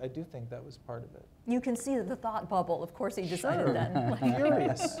do think that was part of it. You can see the thought bubble. Of course, he decided then. Like,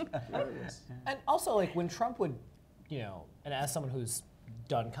 Furious. And also, like, when Trump would, and as someone who's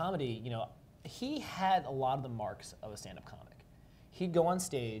done comedy, he had a lot of the marks of a stand-up comic. He'd go on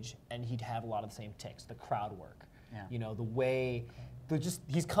stage and he'd have a lot of the same tics, the crowd work, the way,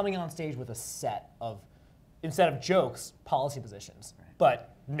 he's coming on stage with a set of, instead of jokes, policy positions,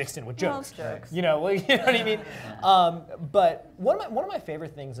 but mixed in with jokes. Well, jokes. You know what I mean? But one of my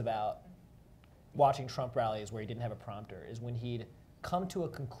favorite things about watching Trump rallies where he didn't have a prompter is when he'd come to a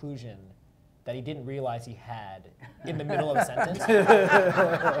conclusion that he didn't realize he had in the middle of a sentence.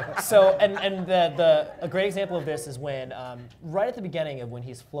 So, and a great example of this is when, right at the beginning of when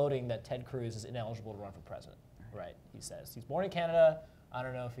he's floating that Ted Cruz is ineligible to run for president, right? He says, he's born in Canada, I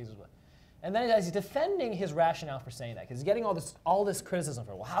don't know if he's, and then as he's defending his rationale for saying that, because he's getting all this criticism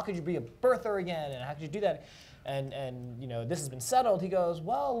for, well, how could you be a birther again, and how could you do that? And this has been settled. He goes,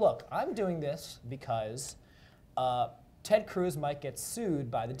 well, look, I'm doing this because Ted Cruz might get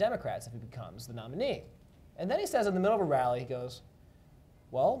sued by the Democrats if he becomes the nominee. And then he says in the middle of a rally, he goes,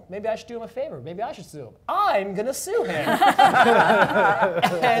 well, maybe I should do him a favor. Maybe I should sue him. I'm going to sue him.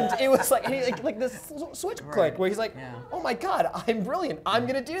 And it was like this switch click where he's like, oh my God, I'm brilliant. I'm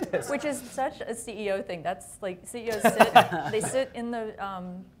going to do this. which is such a CEO thing. That's like CEOs sit in the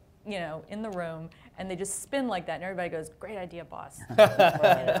in the room and they just spin like that, and everybody goes, "Great idea, boss."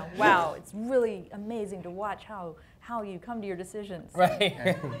 Wow, it's really amazing to watch how how you come to your decisions. Right.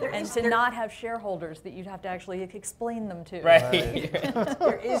 And to not have shareholders that you'd have to actually explain them to. Right.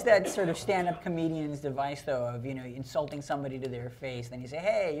 There is that sort of stand-up comedian's device, though, of insulting somebody to their face. Then you say,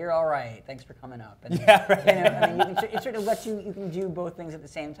 "Hey, you're all right. Thanks for coming up." And, Yeah, right. it sort of lets you. You can do both things at the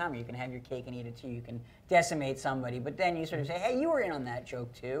same time. You can have your cake and eat it too. You can decimate somebody, but then you sort of say, "Hey, you were in on that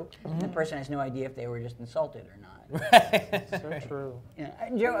joke too." And the person has no idea if they were just insulted or not. Right. So true.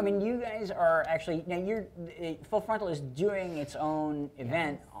 Joe, I mean, you guys are actually Full Frontal is doing its own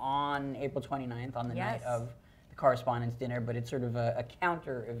event on April 29th on the night of the Correspondents' Dinner, but it's sort of a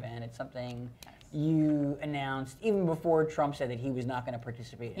counter event. It's something you announced even before Trump said that he was not going to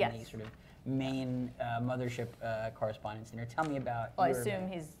participate in the sort of main mothership Correspondents' Dinner. Tell me about. Well, I your assume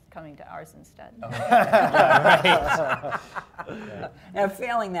event. he's coming to ours instead. Right. Now,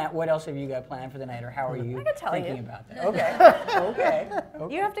 failing that, what else have you got planned for the night, or how are you I can tell thinking you. about that? Okay. Okay.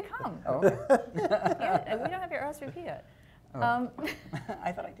 You have to come. Okay. Yeah, we don't have your RSVP yet.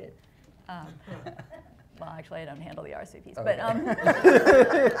 I thought I did. Well, actually, I don't handle the RSVPs, Okay. but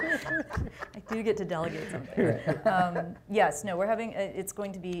I do get to delegate something. Yes, no, we're having. It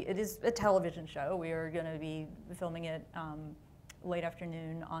is a television show. We are going to be filming it late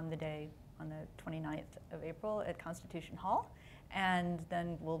afternoon on the 29th of April at Constitution Hall, and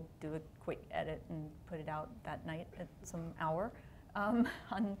then we'll do a quick edit and put it out that night at some hour on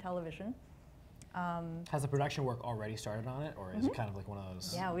television. Has the production work already started on it, or is it kind of like one of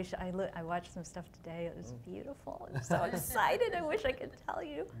those? Yeah, I watched some stuff today. It was beautiful. I'm so excited. I wish I could tell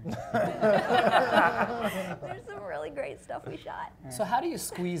you. There's some really great stuff we shot. So how do you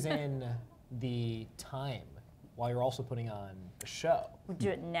squeeze in the time while you're also putting on a show? We do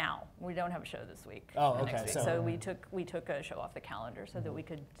it now. We don't have a show this week. Oh, or okay, next week. so- So we took a show off the calendar so that we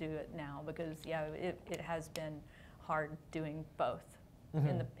could do it now because it has been hard doing both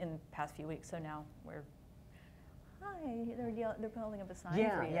in the past few weeks. So now they're building up a sign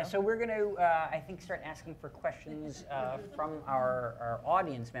for you. Yeah. So we're going to, I think, start asking for questions from our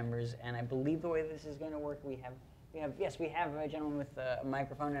audience members, and I believe the way this is going to work, we have a gentleman with a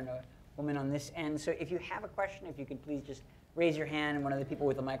microphone and a woman on this end. So if you have a question, if you could please just raise your hand, and one of the people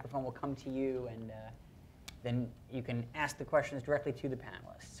with the microphone will come to you, and then you can ask the questions directly to the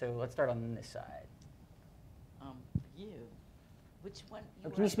panelists. So let's start on this side. You. Which one?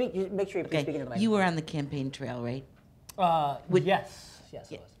 Can you speak? Make sure you please speak into the microphone. You were on the campaign trail, right? Yes, I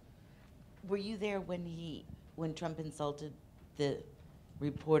was. Were you there when Trump insulted the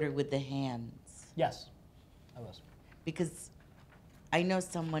reporter with the hands? Yes, I was. Because I know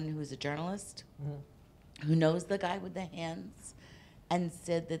someone who's a journalist who knows the guy with the hands and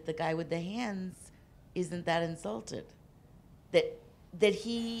said that the guy with the hands isn't that insulted. That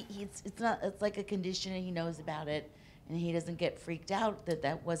it's like a condition and he knows about it and he doesn't get freaked out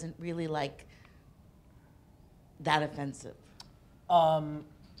that wasn't really like that offensive.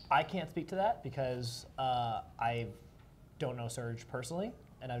 I can't speak to that because I don't know Serge personally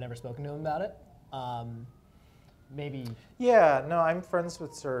and I've never spoken to him about it. Maybe. Yeah, no, I'm friends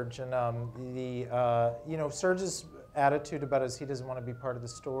with Serge, and Serge's attitude about it is he doesn't want to be part of the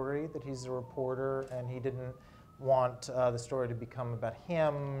story, that he's a reporter, and he didn't want the story to become about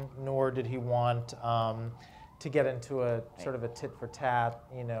him, nor did he want to get into a sort of a tit for tat,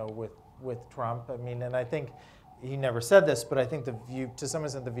 with Trump. I mean, and I think he never said this, but I think the view, to some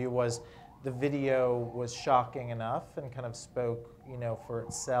extent, the view was the video was shocking enough and kind of spoke, for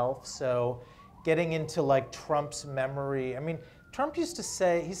itself. So getting into like Trump's memory, I mean, Trump used to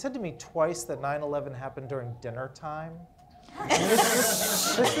say, he said to me twice that 9/11 happened during dinner time.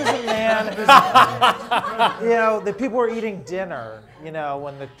 This is a man who's, the people were eating dinner,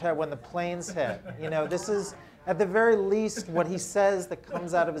 when the planes hit. This is, at the very least, what he says that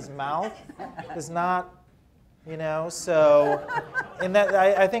comes out of his mouth is not, so in that,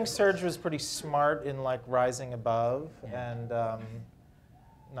 I think Serge was pretty smart in like rising above and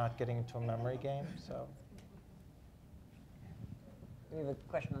not getting into a memory game, so. We have a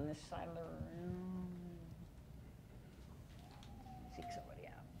question on this side of the room. Seek somebody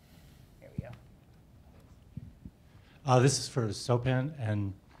out. Here we go. This is for Sopan,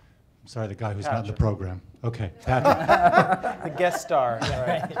 and I'm sorry, the guy who's not in the Patrick. program. Okay, Patrick. The guest star,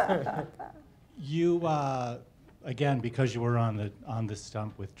 right? You, again, because you were on the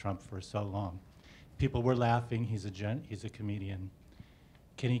stump with Trump for so long, people were laughing. He's a comedian.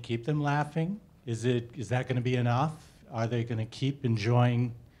 Can he keep them laughing? Is that going to be enough? Are they going to keep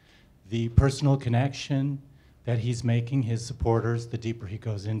enjoying the personal connection that he's making his supporters the deeper he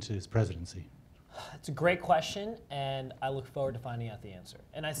goes into his presidency? It's a great question, and I look forward to finding out the answer.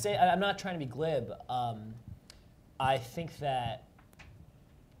 And I'm not trying to be glib. I think that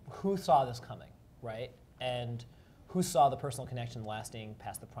who saw this coming, right? And who saw the personal connection lasting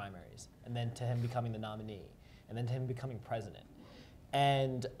past the primaries, and then to him becoming the nominee, and then to him becoming president.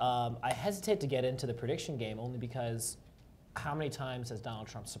 And I hesitate to get into the prediction game only because how many times has Donald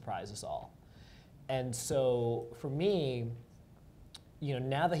Trump surprised us all? And so for me,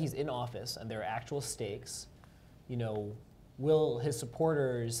 now that he's in office and there are actual stakes, will his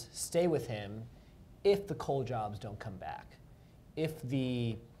supporters stay with him if the coal jobs don't come back? If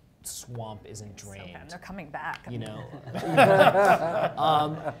the swamp isn't drained? They're coming back. He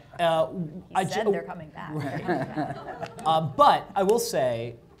said they're coming back. Right. But I will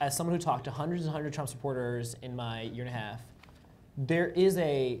say, as someone who talked to hundreds and hundreds of Trump supporters in my year and a half, there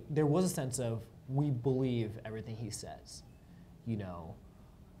was a sense of, we believe everything he says,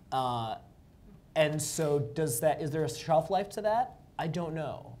 and so is there a shelf life to that? I don't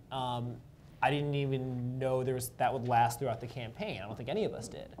know. I didn't even know that would last throughout the campaign. I don't think any of us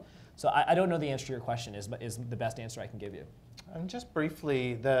did. So I don't know the answer to your question is the best answer I can give you. And just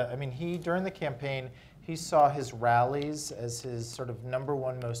briefly, during the campaign, he saw his rallies as his sort of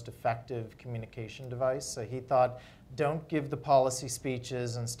 #1 most effective communication device. So he thought, don't give the policy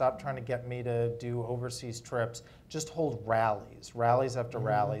speeches and stop trying to get me to do overseas trips. Just hold rallies after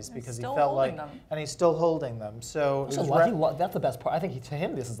rallies, because he felt like, and he's still holding them. So that's the best part. I think to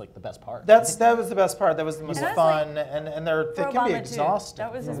him this is like the best part. That was the best part. That was the most fun, and they can be exhausting.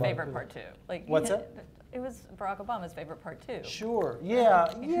 That was his favorite part too. Like, what's that? It was Barack Obama's favorite part too. Sure.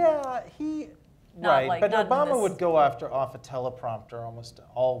 Yeah. Right, but Obama would go off a teleprompter almost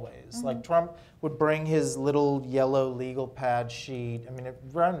always. Like Trump would bring his little yellow legal pad sheet. I mean, it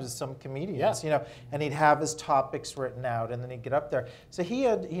runs to some comedians, and he'd have his topics written out, and then he'd get up there. So he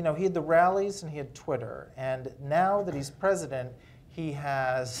had the rallies and he had Twitter. And now that he's president, he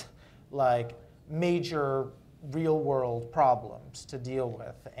has like major real-world problems to deal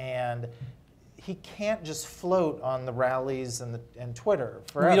with, and he can't just float on the rallies and Twitter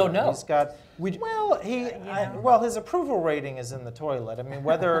forever. We don't know. He's got his approval rating is in the toilet. I mean,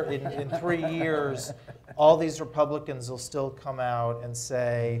 whether in 3 years all these Republicans will still come out and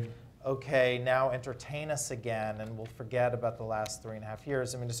say, okay, now entertain us again, and we'll forget about the last 3.5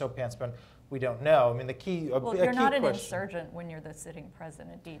 years. I mean, to Sopan's point, we don't know. I mean, you're not an insurgent when you're the sitting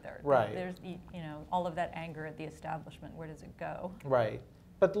president either. Right. There's all of that anger at the establishment. Where does it go? Right.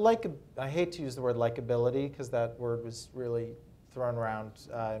 But I hate to use the word likability, because that word was really thrown around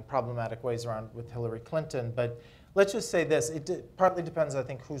in problematic ways with Hillary Clinton. But let's just say this: it partly depends, I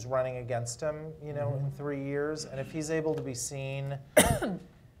think, who's running against him, in 3 years, and if he's able to be seen,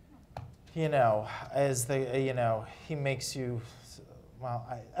 as he makes you. Well,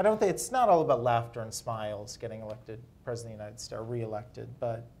 I don't think it's not all about laughter and smiles getting elected president of the United States or reelected,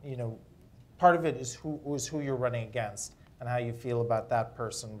 but part of it is who you're running against, and how you feel about that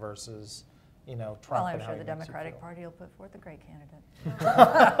person versus, Trump. Well, I'm and how sure he the makes you Democratic feel. Party will put forth a great candidate.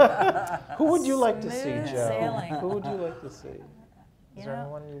 Who would you like to see, Smooth Joe? sailing. Who would you like to see? Is there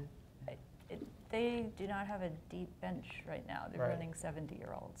anyone you? They do not have a deep bench right now. They're Right. running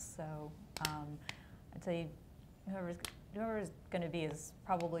 70-year-olds. So I'd say whoever's going to be is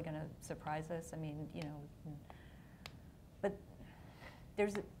probably going to surprise us. I mean, but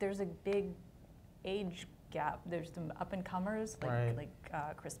there's a big age gap. There's some up-and-comers like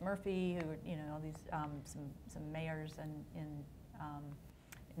Chris Murphy, who all these some mayors in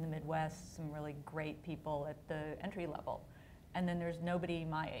the Midwest, some really great people at the entry level, and then there's nobody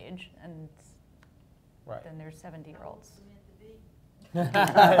my age, and then there's 70-year-olds. She does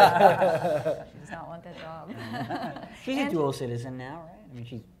not want that job. She's a dual citizen now, right? I mean,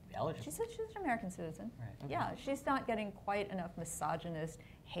 she's eligible. She said she's an American citizen. Right. Yeah, she's not getting quite enough misogynist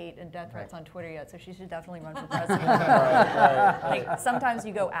hate and death threats on Twitter yet, so she should definitely run for president. Like, sometimes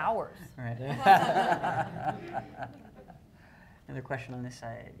you go hours. Right. Another question on this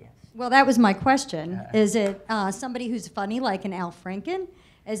side, yes. Well, that was my question. Is it somebody who's funny like an Al Franken?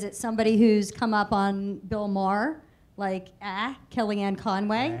 Is it somebody who's come up on Bill Maher, like Kellyanne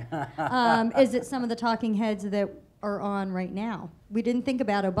Conway? Is it some of the talking heads that are on right now? We didn't think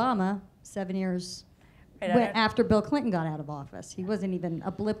about Obama 7 years after Bill Clinton got out of office. He wasn't even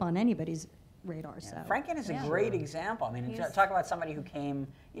a blip on anybody's radar. Yeah. So Franken is a great example. I mean, talk about somebody who came,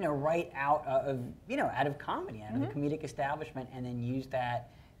 right out of, out of comedy, out of the comedic establishment, and then used that,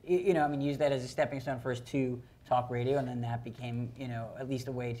 used that as a stepping stone first to talk radio, and then that became, at least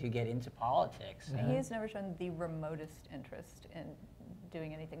a way to get into politics. He has never shown the remotest interest in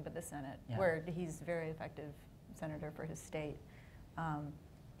doing anything but the Senate, where he's a very effective senator for his state.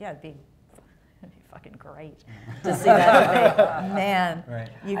 It'd be fucking great to see that debate. Man,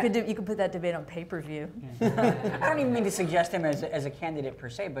 you could put that debate on pay-per-view. I don't even mean to suggest him as a candidate per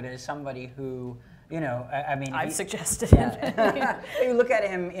se, but as somebody who, I mean, I've suggested yeah. You look at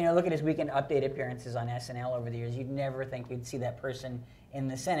him, look at his Weekend Update appearances on SNL over the years. You'd never think you'd see that person in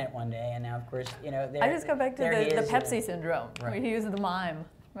the Senate one day, and now, of course, I just go back to the Pepsi syndrome, Right. where he used the mime.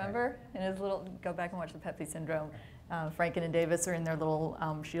 Remember? In his go back and watch the Pepsi syndrome. Franken and Davis are in their little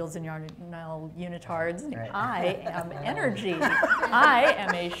shields and yarnell unitards. Right. I am energy. I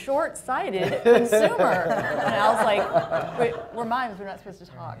am a short-sighted consumer. And I was like, wait, we're mimes. We're not supposed to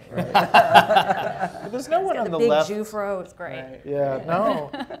talk. But there's no one on the big left. Jufro. It's great. Right. Yeah,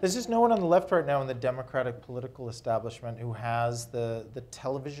 no. There's just no one on the left right now in the Democratic political establishment who has the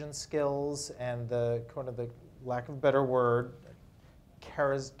television skills and the kind of the lack of a better word,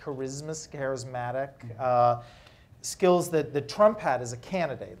 charismatic skills that Trump had as a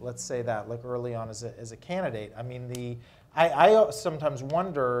candidate. Let's say that, like early on as a candidate. I mean, I sometimes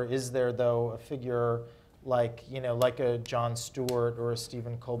wonder, is there though a figure like a Jon Stewart or a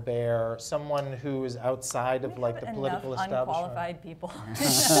Stephen Colbert, someone who is outside of like the political establishment? Unqualified people. Well,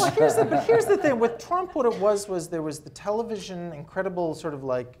 here's the thing. With Trump, what it was there was the television, incredible sort of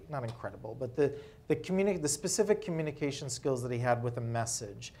like, not incredible, but the specific communication skills that he had with a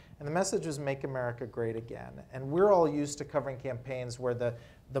message. And the message was Make America Great Again. And we're all used to covering campaigns where the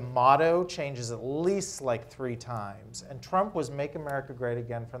motto changes at least like 3 times. And Trump was Make America Great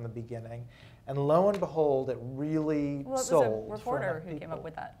Again from the beginning. And lo and behold, it really sold. It was a reporter who came up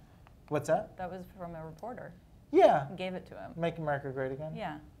with that. What's that? That was from a reporter. Yeah. Who gave it to him. Make America Great Again?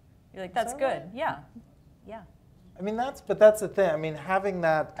 Yeah. You're like, that's that good. right? Yeah. Yeah. I mean, that's the thing. I mean, having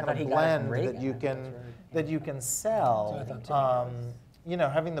that kind of he got it from blend Reagan. that you can sell,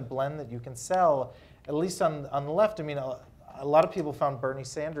 having the blend that you can sell, at least on the left. I mean, a lot of people found Bernie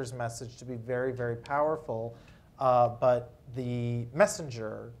Sanders' message to be very, very powerful, but the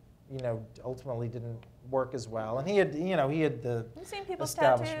messenger, ultimately didn't work as well. And he had the You've seen people's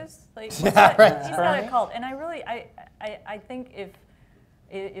establishment. tattoos? Like, Yeah, right. he's not a cult. And I think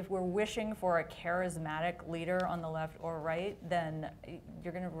if we're wishing for a charismatic leader on the left or right, then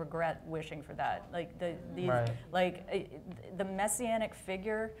you're going to regret wishing for that. Like the messianic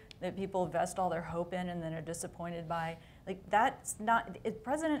figure that people vest all their hope in and then are disappointed by. Like that's not.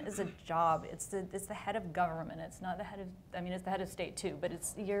 President is a job. It's the head of government. It's not the head of. I mean, it's the head of state too. But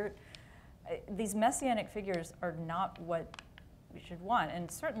these messianic figures are not what we should want. And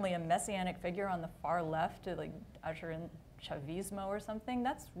certainly a messianic figure on the far left to like usher in Chavismo or something,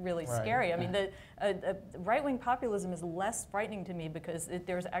 that's really scary. I mean, the right-wing populism is less frightening to me because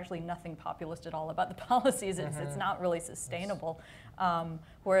there's actually nothing populist at all about the policies. It's not really sustainable.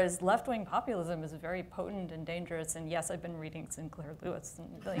 Whereas left-wing populism is very potent and dangerous. And yes, I've been reading Sinclair Lewis.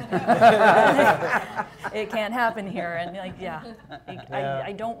 And like, it can't happen here. And like, yeah,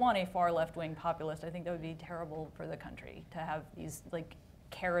 I don't want a far left-wing populist. I think that would be terrible for the country to have these like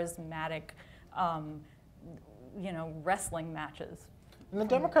charismatic wrestling matches. And the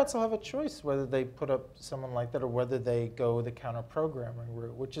Democrats will have a choice whether they put up someone like that or whether they go the counter-programming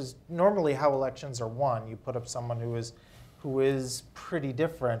route, which is normally how elections are won. You put up someone who is pretty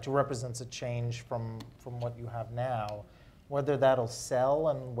different, who represents a change from what you have now. Whether that'll sell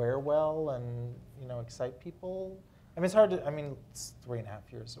and wear well and excite people. I mean, it's hard to. I mean, it's 3.5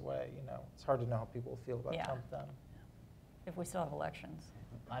 years away. It's hard to know how people feel about Trump then. If we still have elections.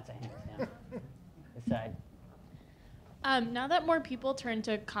 Lots of hands down. This side. Now that more people turn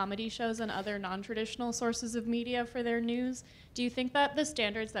to comedy shows and other non-traditional sources of media for their news, do you think that the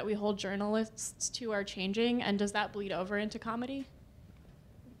standards that we hold journalists to are changing, and does that bleed over into comedy?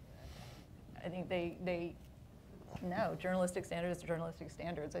 I think no, journalistic standards are journalistic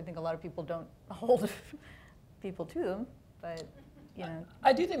standards. I think a lot of people don't hold people to them, but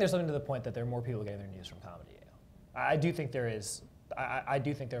I do think there's something to the point that there are more people getting their news from comedy. I do think there is. I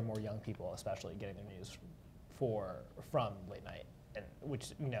do think there are more young people, especially, getting their news from late night, and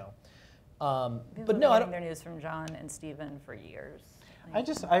which but no, I don't. Their news from John and Stephen for years.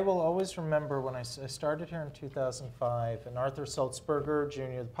 I will always remember when I started here in 2005, and Arthur Sulzberger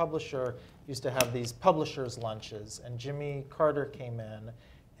Jr., the publisher, used to have these publishers' lunches, and Jimmy Carter came in,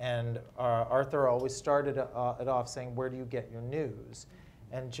 and Arthur always started it off saying, "Where do you get your news?"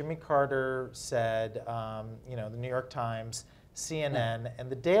 And Jimmy Carter said, the New York Times, CNN, and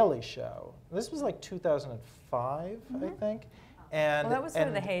The Daily Show. This was like 2005, I think. And that was sort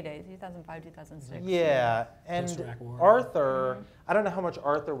of the heyday, 2005, 2006. Yeah, and Arthur, I don't know how much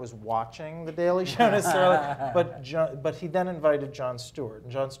Arthur was watching The Daily Show necessarily, but he then invited Jon Stewart.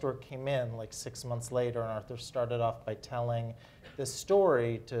 And Jon Stewart came in like 6 months later, and Arthur started off by telling this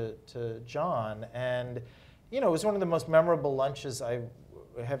story to John. And, it was one of the most memorable lunches I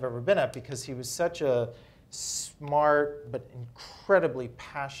have ever been at because he was such a smart but incredibly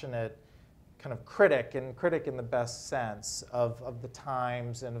passionate kind of critic, and critic in the best sense of the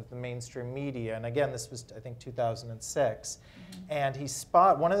Times and of the mainstream media. And again, this was, I think, 2006. And he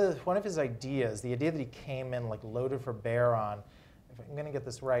one of his ideas, the idea that he came in like loaded for bear on, if I'm going to get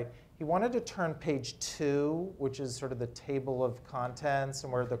this right, he wanted to turn page 2, which is sort of the table of contents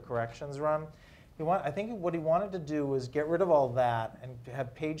and where the corrections run. I think what he wanted to do was get rid of all that and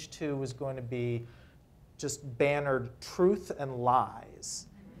have page 2 was going to be just bannered truth and lies.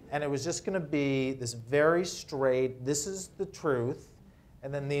 And it was just going to be this very straight, this is the truth,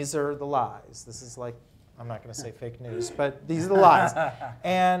 and then these are the lies. This is like, I'm not going to say fake news, but these are the lies.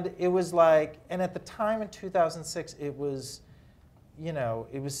 And it was like, and at the time in 2006, it was, you know,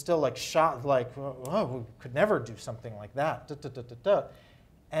 it was still like shot, like, oh, we could never do something like that. Da, da, da, da, da.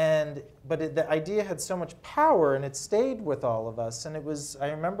 But the idea had so much power, and it stayed with all of us. And it was, I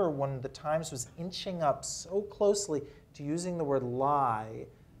remember when the Times was inching up so closely to using the word lie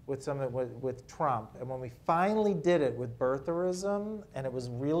with Trump. And when we finally did it with birtherism, and it was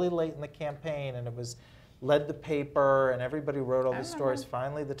really late in the campaign, and it was led the paper, and everybody wrote all these stories.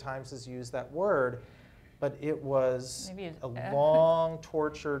 Finally, the Times has used that word. But it was a long,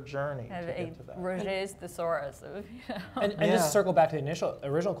 tortured journey to get to that. Roger's thesaurus of, you know. And just to circle back to the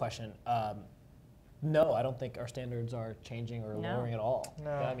original question, no, I don't think our standards are changing or lowering at all.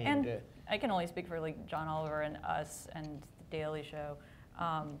 No. I mean, and I can only speak for like John Oliver and us and The Daily Show,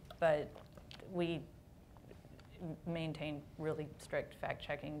 but we maintain really strict fact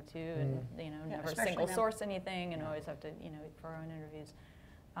checking too, and you know, never single source anything, and always have to, you know, for our own interviews.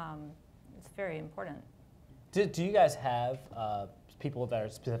 It's very important. Do you guys have people that are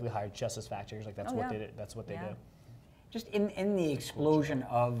specifically hired just as fact checkers? Like that's what they do. That's what they do. Just in the explosion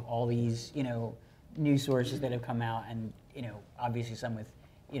of all these, you know, news sources that have come out, and you know, obviously some with,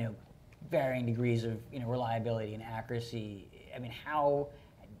 you know, varying degrees of, you know, reliability and accuracy. I mean, how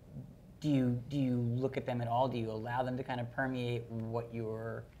do you look at them at all? Do you allow them to kind of permeate what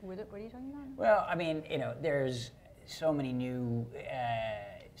you're? What are you talking about? Well, I mean, you know, there's so many new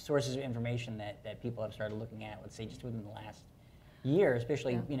sources of information that people have started looking at, let's say just within the last year,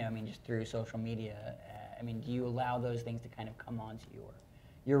 especially, you know, I mean, just through social media. I mean, do you allow those things to kind of come onto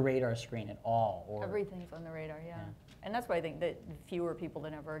your radar screen at all? Or everything's on the radar, yeah. And that's why I think that fewer people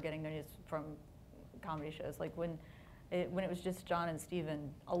than ever are getting their news from comedy shows. Like when it was just John and Steven,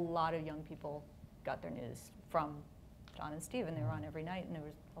 a lot of young people got their news from John and Steven. They were on every night, and there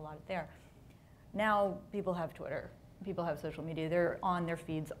was a lot there. Now people have Twitter. People have social media. They're on their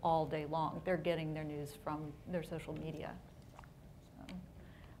feeds all day long. They're getting their news from their social media. So,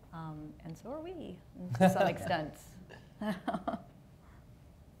 and so are we, to some extent.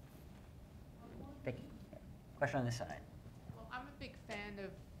 Vicky, question on this side. Well, I'm a big fan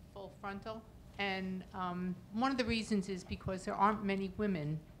of Full Frontal, and one of the reasons is because there aren't many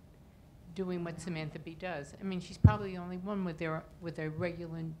women doing what Samantha Bee does. I mean, she's probably the only one with a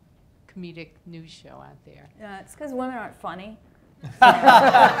regular comedic news show out there. Yeah, it's because women aren't funny.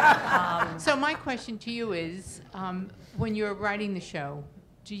 So my question to you is, when you're writing the show,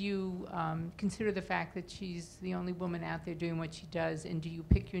 do you consider the fact that she's the only woman out there doing what she does, and do you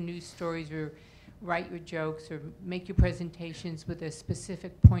pick your news stories or write your jokes or make your presentations with a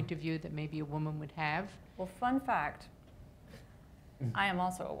specific point of view that maybe a woman would have? Well, fun fact, I am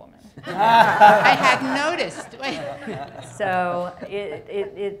also a woman. I hadn't noticed. So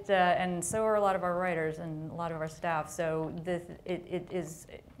and so are a lot of our writers and a lot of our staff. So it is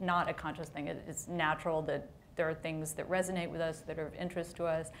not a conscious thing. It's natural that there are things that resonate with us, that are of interest to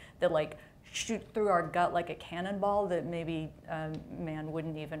us, that like shoot through our gut like a cannonball that maybe a man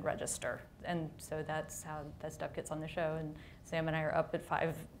wouldn't even register. And so that's how that stuff gets on the show. And Sam and I are up at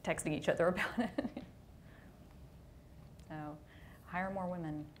 5 texting each other about it. So hire more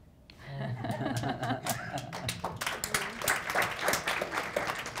women. I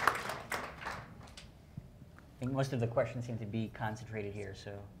think most of the questions seem to be concentrated here,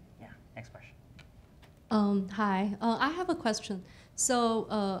 so yeah, next question. Hi, I have a question.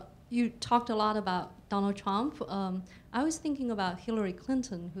 So you talked a lot about Donald Trump. I was thinking about Hillary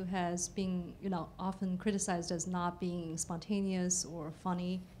Clinton, who has been, you know, often criticized as not being spontaneous or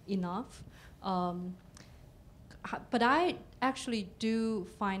funny enough. But I actually do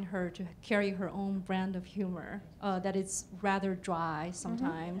find her to carry her own brand of humor, that it's rather dry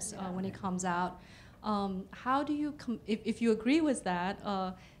sometimes when it comes out. How do you, if you agree with that,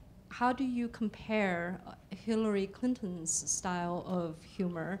 how do you compare Hillary Clinton's style of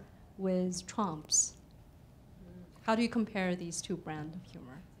humor with Trump's? How do you compare these two brands of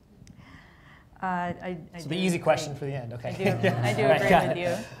humor? So the easy question for the end, okay. I do agree with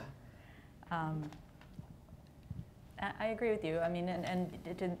you. I agree with you. I mean,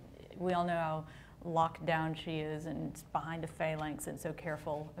 we all know how locked down she is and behind a phalanx and so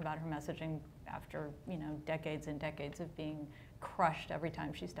careful about her messaging after decades and decades of being crushed every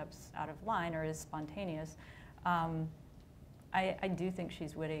time she steps out of line or is spontaneous. I do think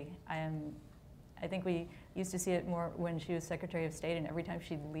she's witty. I think we used to see it more when she was Secretary of State, and every time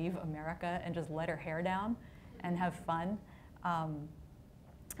she'd leave America and just let her hair down and have fun,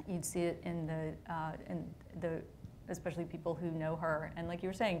 you'd see it in the especially people who know her. And like you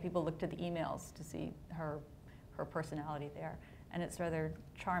were saying, people look to the emails to see her personality there, and it's rather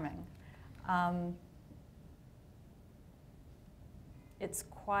charming. It's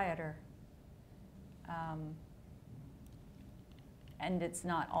quieter. And it's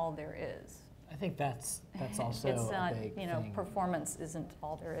not all there is. I think that's also it's not, a big thing. Performance isn't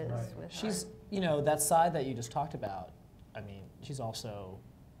all there is with her. She's, that side that you just talked about, I mean, she's also,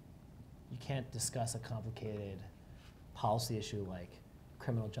 you can't discuss a complicated policy issue like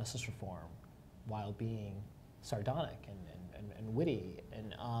criminal justice reform while being sardonic and witty.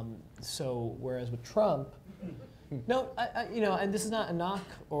 And so, whereas with Trump, no, and this is not a knock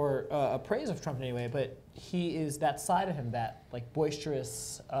or a praise of Trump in any way, but he is that side of him, that like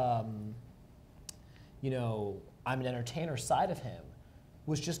boisterous, I'm an entertainer side of him,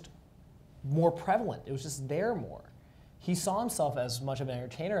 was just more prevalent. It was just there more. He saw himself as much of an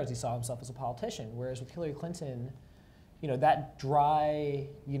entertainer as he saw himself as a politician, whereas with Hillary Clinton, that dry,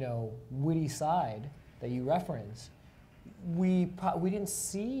 witty side that you reference, we didn't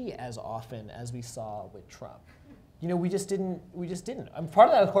see as often as we saw with Trump. We just didn't. And part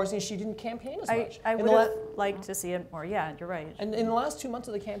of that, of course, is she didn't campaign as much. I would have liked to see it more. Yeah, you're right. And in the last 2 months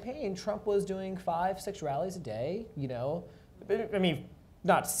of the campaign, Trump was doing 5-6 rallies a day. I mean,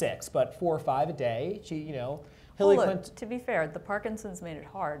 not 6, but 4 or 5 a day. She, Hillary Clinton. To be fair, the Parkinson's made it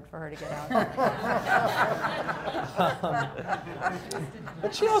hard for her to get out.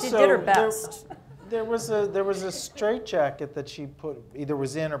 But she also did her best. There was a straitjacket that she either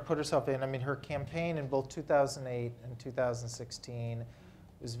was in or put herself in. I mean, her campaign in both 2008 and 2016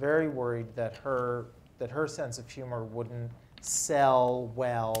 was very worried that her sense of humor wouldn't sell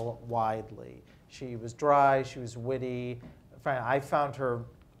well widely. She was dry. She was witty.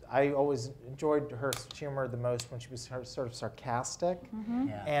 I always enjoyed her humor the most when she was sort of sarcastic. Mm-hmm.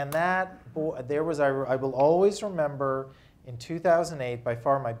 Yeah. And I will always remember in 2008, by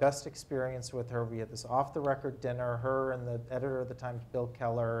far my best experience with her. We had this off-the-record dinner, her and the editor of the Times, Bill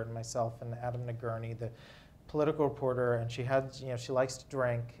Keller, and myself and Adam Nagurney, the political reporter. And she had, she likes to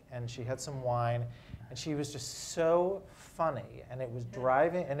drink, and she had some wine, and she was just so funny, and it was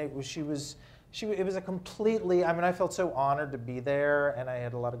driving, and it was a completely. I mean, I felt so honored to be there, and I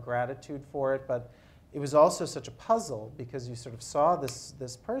had a lot of gratitude for it. But it was also such a puzzle because you sort of saw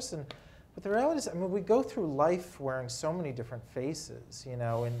this person. But the reality is, I mean, we go through life wearing so many different faces,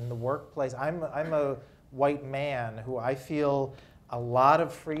 in the workplace. I'm a white man who I feel a lot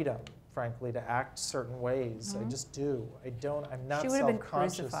of freedom, frankly, to act certain ways. Mm-hmm. I just do. I'm not self-conscious. She would have been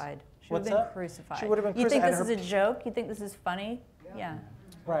crucified. She would have been crucified. She would have been You think crucified. this is a joke? You think this is funny? Yeah.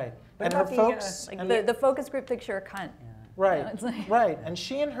 Right. But and her about folks. The focus group thinks you're a cunt. Right, it's like right, and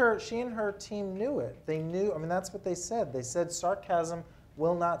she and her team knew it. They knew. I mean, that's what they said. They said sarcasm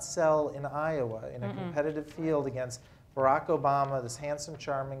will not sell in Iowa in a competitive field against Barack Obama, this handsome,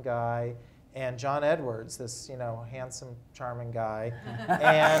 charming guy, and John Edwards, this handsome, charming guy,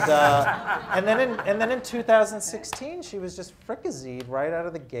 and then in 2016 she was just fricasseed right out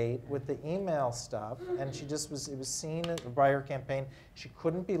of the gate with the email stuff, and she just was. It was seen by her campaign. She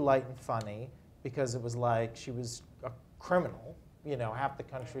couldn't be light and funny because it was like she was a criminal. Half the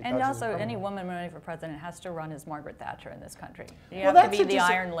country. And touches also, a any criminal. woman running for president has to run as Margaret Thatcher in this country. You Well, have to that's be the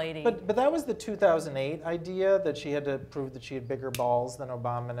Iron Lady. But that was the 2008 idea that she had to prove that she had bigger balls than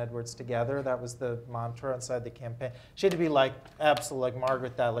Obama and Edwards together. That was the mantra inside the campaign. She had to be like absolute, like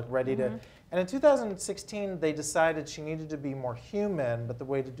Margaret, that like ready to. And in 2016, they decided she needed to be more human, but the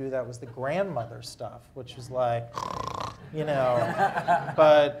way to do that was the grandmother stuff, which was like,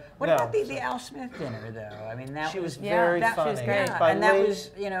 but What no. about the Al Smith dinner, though? I mean, that She was Yeah, very that- she funny. was great. Yeah, By and that late-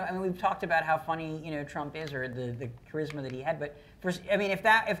 was, I mean, we've talked about how funny, Trump is, or the charisma that he had. But I mean, if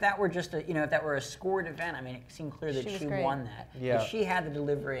that were just if that were a scored event, I mean, it seemed clear that She was she great. won that. Yeah. But she had the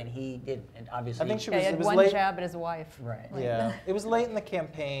delivery, and he did, and obviously. I think she Yeah, was. he It had was one late. jab at his wife. Right. Yeah, it was late in the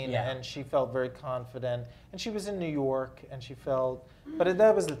campaign, Yeah. and she felt very confident. And she was in New York, and she felt. But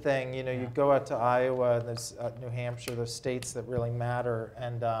that was the thing, you go out to Iowa and there's New Hampshire, those states that really matter,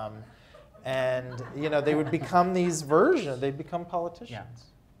 and they would become these versions. They'd become politicians. Yeah.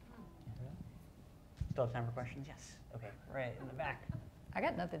 Still have time for questions? Yes. Okay. Right in the back. I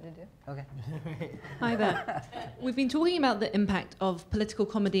got nothing to do. Okay. Hi there. We've been talking about the impact of political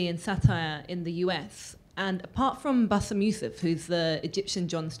comedy and satire in the US. And apart from Bassem Youssef, who's the Egyptian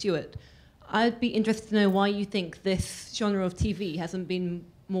Jon Stewart, I'd be interested to know why you think this genre of TV hasn't been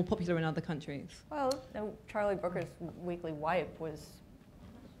more popular in other countries. Well, no, Charlie Brooker's Weekly Wipe was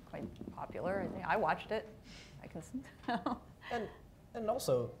quite popular. I watched it. I can. And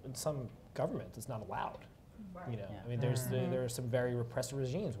also, in some governments, it's not allowed. You know, I mean, there are some very repressive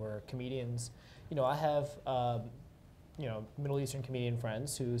regimes where comedians, you know, I have, you know, Middle Eastern comedian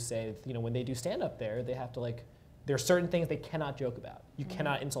friends who say, you know, when they do stand up there, they have to there are certain things they cannot joke about. You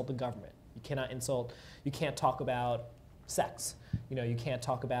cannot insult the government. You can't talk about sex. You know, you can't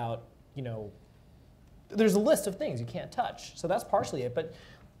talk about, you know, there's a list of things you can't touch. So that's partially it, but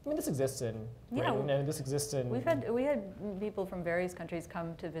I mean, this exists in Britain, and this exists in... We had people from various countries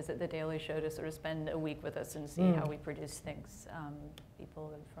come to visit The Daily Show to sort of spend a week with us and see how we produce things.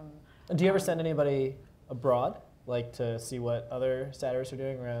 People from... Do you ever send anybody abroad, like to see what other satirists are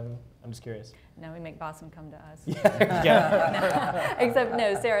doing around? I'm just curious. No, we make Bassem come to us. Yeah. No. Except,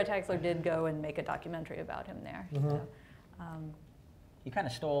 no, Sarah Taxler did go and make a documentary about him there. So, he kind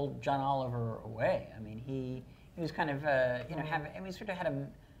of stole John Oliver away. I mean, he was kind of, you know, he sort of had a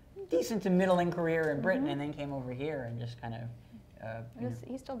decent to middling career in Britain, and then came over here and just kind of.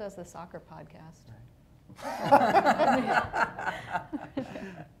 He still does the soccer podcast.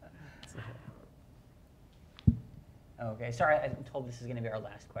 Okay, sorry, I'm told this is going to be our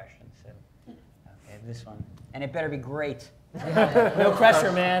last question. So, okay, this one, and it better be great. No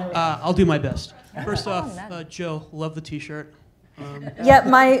pressure, man. I'll do my best. First off, Joe, love the T-shirt. Yeah,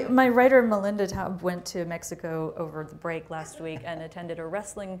 my writer Melinda Taub went to Mexico over the break last week and attended a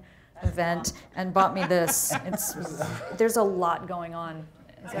wrestling event and bought me this. There's a lot going on.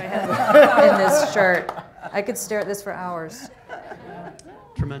 So I have in this shirt. I could stare at this for hours.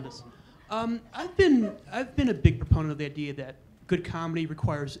 Tremendous. I've been a big proponent of the idea that good comedy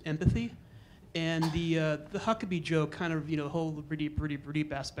requires empathy, and the Huckabee joke kind of, you know, the whole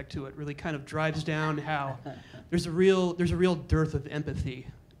deep aspect to it really kind of drives down how there's a real dearth of empathy.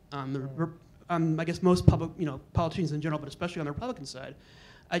 I guess most politicians in general, but especially on the Republican side.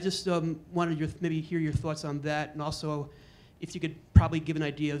 I just wanted to maybe hear your thoughts on that, and also if you could probably give an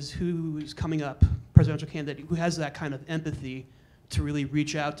idea of who's coming up, presidential candidate, who has that kind of empathy to really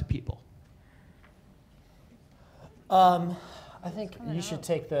reach out to people. I think you should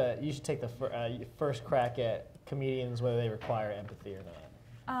take the first crack at comedians, whether they require empathy or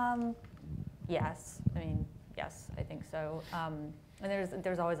not. Yes, I mean, yes, I think so. And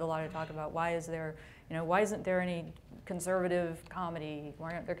there's always a lot of talk about why isn't there any conservative comedy?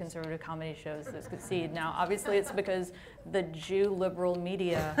 Why aren't there conservative comedy shows that succeed? Now, obviously, it's because the Jew liberal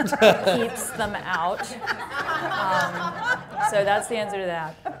media keeps them out. So that's the answer to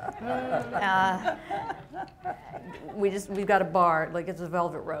that. We've got a bar, like it's a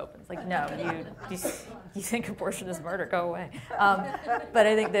velvet rope. It's like, no, you think abortion is murder? Go away. But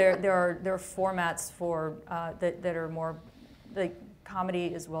I think there are formats for that are more, like comedy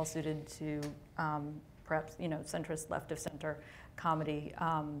is well suited to perhaps, you know, centrist, left of center comedy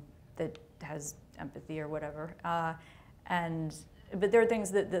that has empathy or whatever. But there are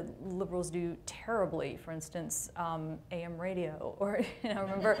things that liberals do terribly. For instance, AM radio, or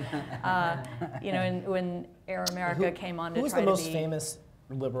remember, when Air America came on to try to be. Who's the most famous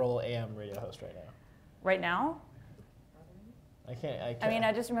liberal AM radio host right now? Right now? I can't. I mean,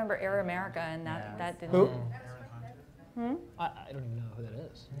 I just remember Air America, and that didn't. Who? I don't even know who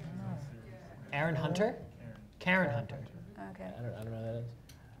that is. Aaron Hunter? Karen Hunter. Okay. I don't know who that is.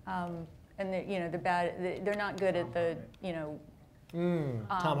 And they're bad. They're not good at the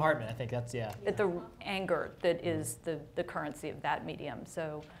Tom Hartman, I think that's at the anger that is the currency of that medium.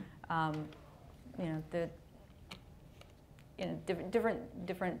 So,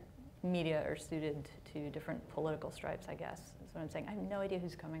 different media are suited to different political stripes, I guess. That's what I'm saying. I have no idea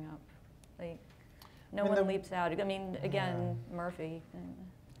who's coming up. Like, no one leaps out. I mean, again, Murphy.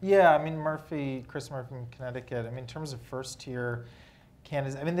 Yeah, I mean, Chris Murphy from Connecticut. I mean, in terms of first-tier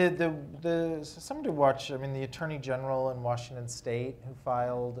candidates, I mean, the something to watch. I mean, the Attorney General in Washington State who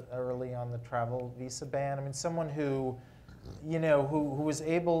filed early on the travel visa ban. I mean, someone who, who was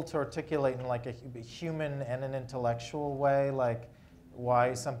able to articulate in like a human and an intellectual way, like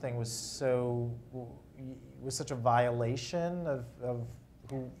why something was such a violation of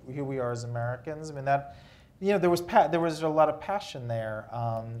who we are as Americans. I mean that. There was a lot of passion there.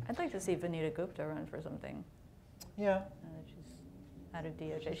 I'd like to see Vanita Gupta run for something. Yeah. She's out of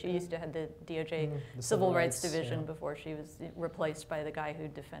DOJ. She used to have the DOJ Civil Rights Division before she was replaced by the guy who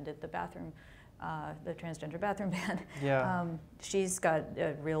defended the bathroom the transgender bathroom ban. Yeah. She's got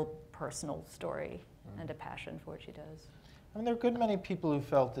a real personal story and a passion for what she does. I mean, there are a good many people who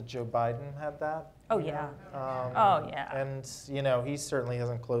felt that Joe Biden had that. Oh, you yeah. know? Oh, yeah. And, he certainly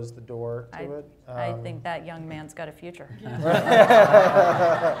hasn't closed the door to it. I think that young man's got a future.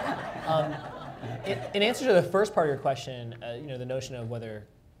 In answer to the first part of your question, the notion of whether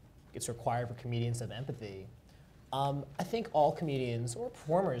it's required for comedians to have empathy, I think all comedians or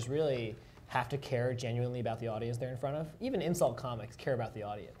performers really have to care genuinely about the audience they're in front of. Even insult comics care about the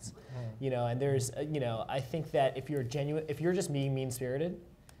audience. And there's, I think that if you're just being mean-spirited,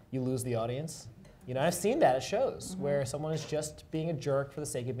 you lose the audience. I've seen that at shows where someone is just being a jerk for the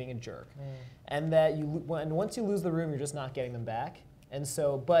sake of being a jerk, and that once you lose the room, you're just not getting them back. And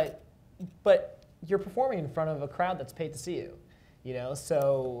so, but you're performing in front of a crowd that's paid to see you,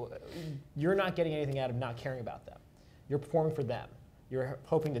 so you're not getting anything out of not caring about them. You're performing for them. You're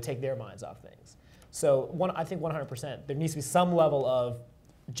hoping to take their minds off things. So I think 100%, there needs to be some level of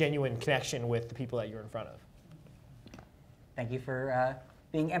genuine connection with the people that you're in front of. Thank you for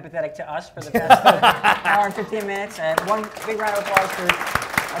being empathetic to us for the past hour and 15 minutes. One big round of applause for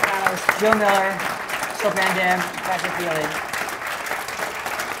our panelists, Jill Miller, Sopan, Patrick Healy.